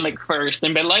the Jesus. comic first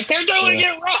and been like, "They're doing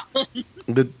it wrong."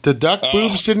 The duck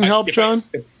boobs didn't help, John?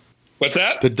 What's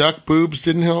that? The duck boobs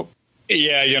didn't help?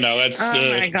 Yeah, you know, that's Oh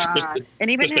my God. just, It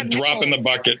even just a had drop in the nipples.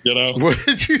 bucket, you know? What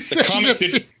did you say? comic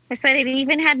did- I said it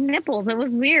even had nipples. It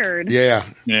was weird. Yeah.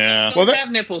 Yeah. Don't Well, that- have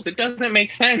nipples. It doesn't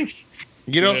make sense.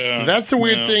 You know, Yeah, that's the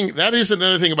weird yeah. thing. That is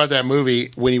another thing about that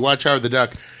movie when you watch Howard the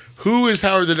Duck. Who is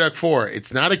Howard the Duck for?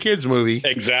 It's not a kid's movie.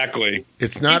 Exactly.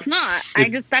 It's not. It's not.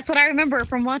 That's what I remember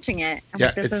from watching it. I'm Yeah,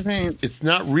 like, this isn't. it's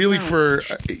not really for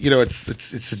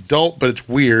it's adult, but it's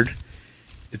weird.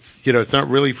 It's it's not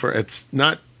really for. It's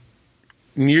not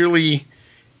nearly.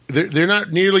 They're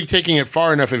not nearly taking it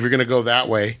far enough if you're going to go that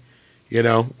way. You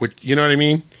know what I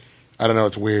mean? I don't know.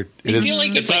 It's weird. It I is. feel like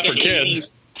It's it's not like for an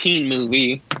kids. 80s teen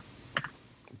movie.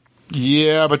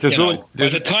 Yeah, but there's You really know, by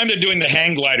the time they're doing the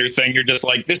hang glider thing, you're just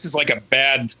like, this is like a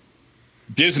bad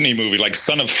Disney movie, like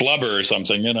Son of Flubber or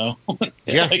something, you know?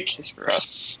 It's Yeah. like, It's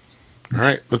rough. all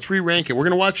right. Let's re-rank it. We're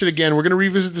going to watch it again. We're going to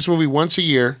revisit this movie once a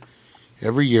year,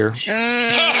 every year.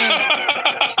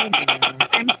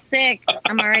 I'm sick.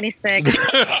 I'm already sick. hey,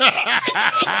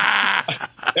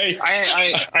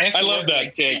 I have to I love work that.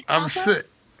 like Jake. I'm sick.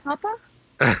 Papa?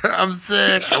 I'm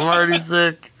sick. I'm already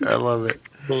sick. I love it.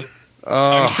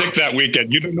 I'm sick that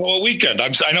weekend. You don't know what weekend.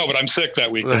 I know, but I'm sick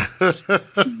that weekend.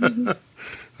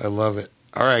 I love it.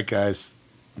 All right, guys.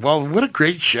 Well, what a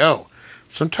great show.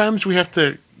 Sometimes we have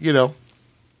to,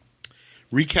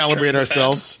 recalibrate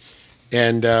ourselves.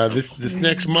 And this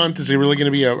next month is really going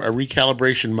to be a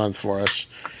recalibration month for us,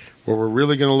 where we're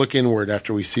really going to look inward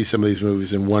after we see some of these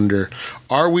movies and wonder,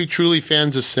 are we truly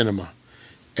fans of cinema?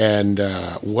 And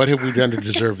what have we done to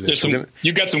deserve this?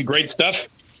 You got some great stuff.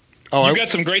 Oh, got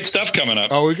some great stuff coming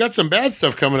up. Oh, we got some bad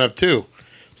stuff coming up too.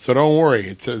 So don't worry.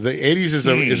 It's the '80s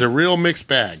is a real mixed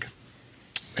bag.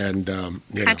 And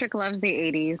Patrick loves the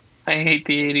 '80s. I hate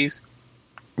the '80s.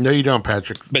 No, you don't,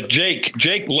 Patrick. But Jake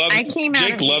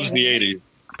loves the '80s.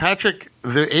 Patrick,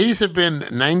 the '80s have been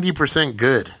 90%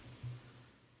 good.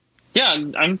 Yeah,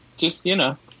 I'm just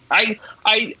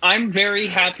I'm very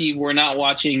happy we're not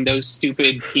watching those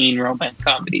stupid teen romance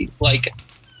comedies.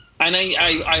 And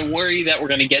I worry that we're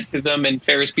going to get to them, and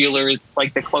Ferris Bueller is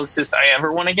like the closest I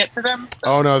ever want to get to them. So.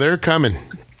 Oh no, they're coming.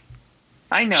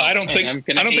 I know. I don't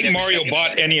think Mario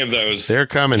bought any of those. They're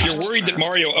coming. If you're worried that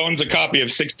Mario owns a copy of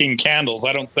 16 Candles,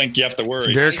 I don't think you have to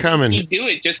worry. They're coming. He'd do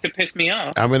it just to piss me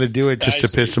off. I'm going to do it just to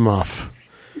piss him off.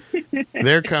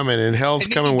 They're coming, and hell's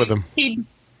coming with them. He'd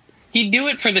do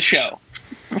it for the show.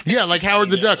 Yeah, like Howard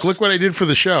the Duck. Look what I did for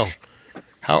the show.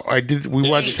 We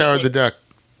watched Howard the Duck.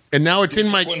 And now it's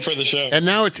in my one for the show. And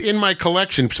now it's in my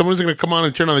collection. Someone's going to come on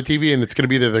and turn on the TV, and it's going to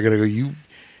be there. They're going to go,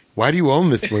 why do you own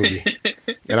this movie?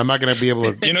 And I'm not going to be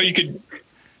able to.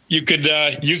 You could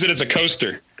use it as a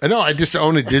coaster. No, I just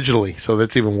own it digitally, so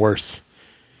that's even worse.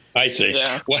 I see.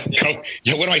 Yeah. What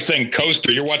am I saying?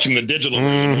 Coaster? You're watching the digital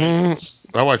version.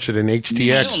 I watched it in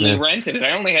HTX. I only rented it.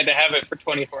 I only had to have it for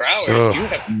 24 hours. Ugh. You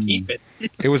have to keep it.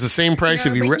 It was the same price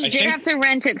if you You did have to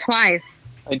rent it twice.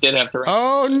 I did have to rent.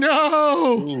 Oh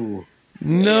no! Ooh.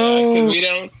 No, because we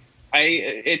don't.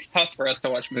 It's tough for us to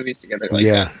watch movies together like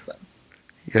Yeah. that. So.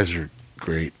 You guys are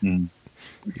great.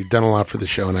 You've done a lot for the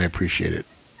show, and I appreciate it.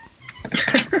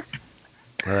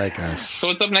 All right, guys. So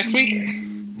what's up next week?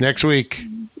 Next week,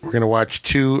 we're going to watch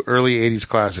 2 early 80s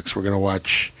classics. We're going to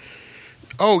watch...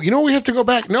 Oh, you know what we have to go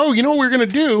back? No, you know what we're going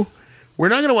to do? We're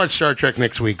not going to watch Star Trek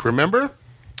next week, remember?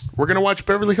 We're going to watch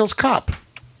Beverly Hills Cop.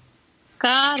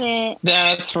 Got it.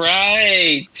 That's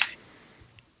right.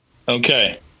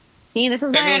 Okay. See, this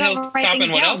is why I don't write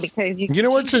things down, because You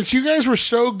know what? Since you guys were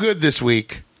so good this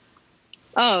week...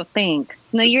 Oh,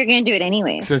 thanks. No, you're going to do it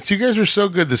anyway. Since you guys were so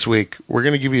good this week, we're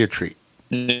going to give you a treat.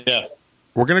 Yes.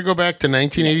 We're going to go back to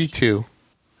 1982.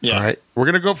 Yeah. All right. We're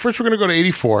going to go to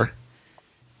 84.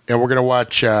 And we're going to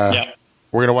watch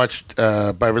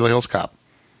Beverly Hills Cop.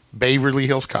 Beverly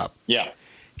Hills Cop. Yeah.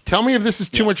 Tell me if this is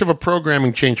too much of a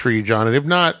programming change for you, John, and if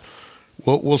not,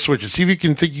 we'll switch it. See if you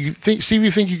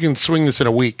think you can swing this in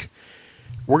a week.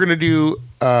 We're going to do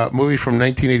a movie from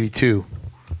 1982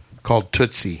 called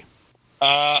Tootsie.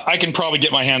 I can probably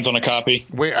get my hands on a copy.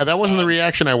 Wait, that wasn't the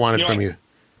reaction I wanted from you.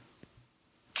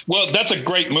 Well, that's a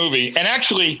great movie. And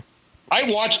actually, I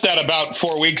watched that about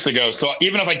 4 weeks ago. So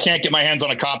even if I can't get my hands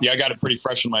on a copy, I got it pretty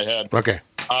fresh in my head. Okay.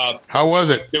 How was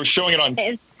it? They were showing it on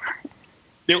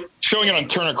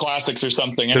Turner Classics or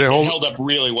something. And Did it hold? held up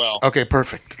really well. Okay,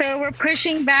 perfect. So we're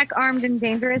pushing back Armed and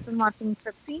Dangerous and watching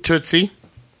Tootsie. Tootsie.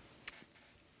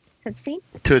 Tootsie?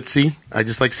 Tootsie. I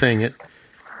just like saying it.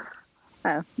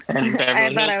 Oh. And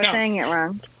I thought I was saying it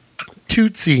wrong.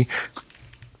 Tootsie.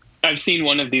 I've seen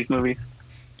one of these movies.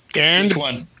 And Which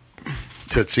one?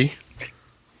 Tootsie.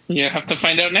 You have to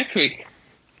find out next week.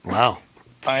 Wow.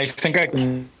 I think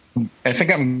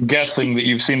I'm guessing that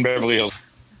you've seen Beverly Hills.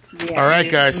 Yeah. All right,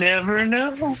 guys. Never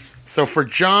know. So for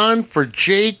John, for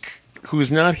Jake,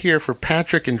 who's not here, for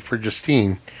Patrick, and for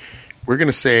Justine, we're going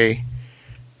to say,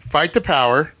 fight the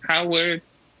power. Howard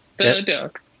the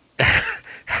Duck.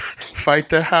 Fight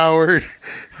the Howard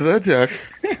the Duck.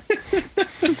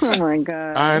 Oh, my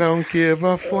God. I don't give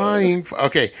a flying...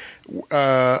 Okay.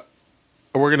 We're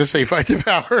going to say fight the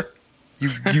power.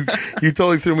 You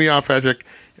totally threw me off, Patrick.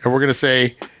 And we're going to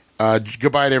say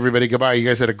goodbye to everybody. Goodbye. You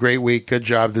guys had a great week. Good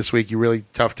job this week. You really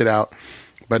toughed it out.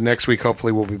 But next week,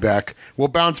 hopefully, we'll be back. We'll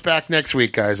bounce back next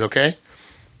week, guys, okay?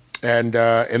 And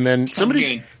then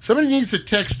somebody needs to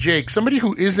text Jake. Somebody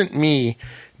who isn't me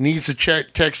needs to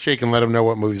text Jake and let him know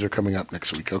what movies are coming up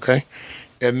next week, okay?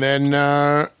 And then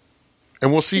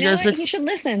and we'll see you guys next. You should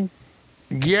listen.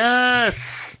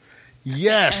 Yes.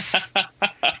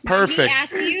 Perfect. We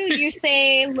ask you, you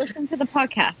say listen to the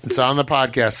podcast. It's on the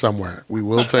podcast somewhere. We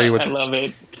will tell you what. I love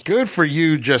it. Good for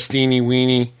you, Justine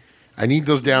Weenie. I need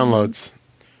those downloads.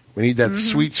 We need that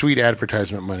sweet, sweet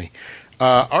advertisement money.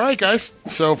 All right, guys.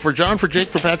 So for John, for Jake,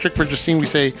 for Patrick, for Justine, we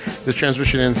say this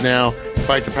transmission ends now.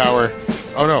 Fight the power.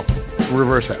 Oh, no.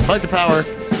 Reverse that. Fight the power.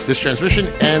 This transmission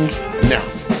ends now.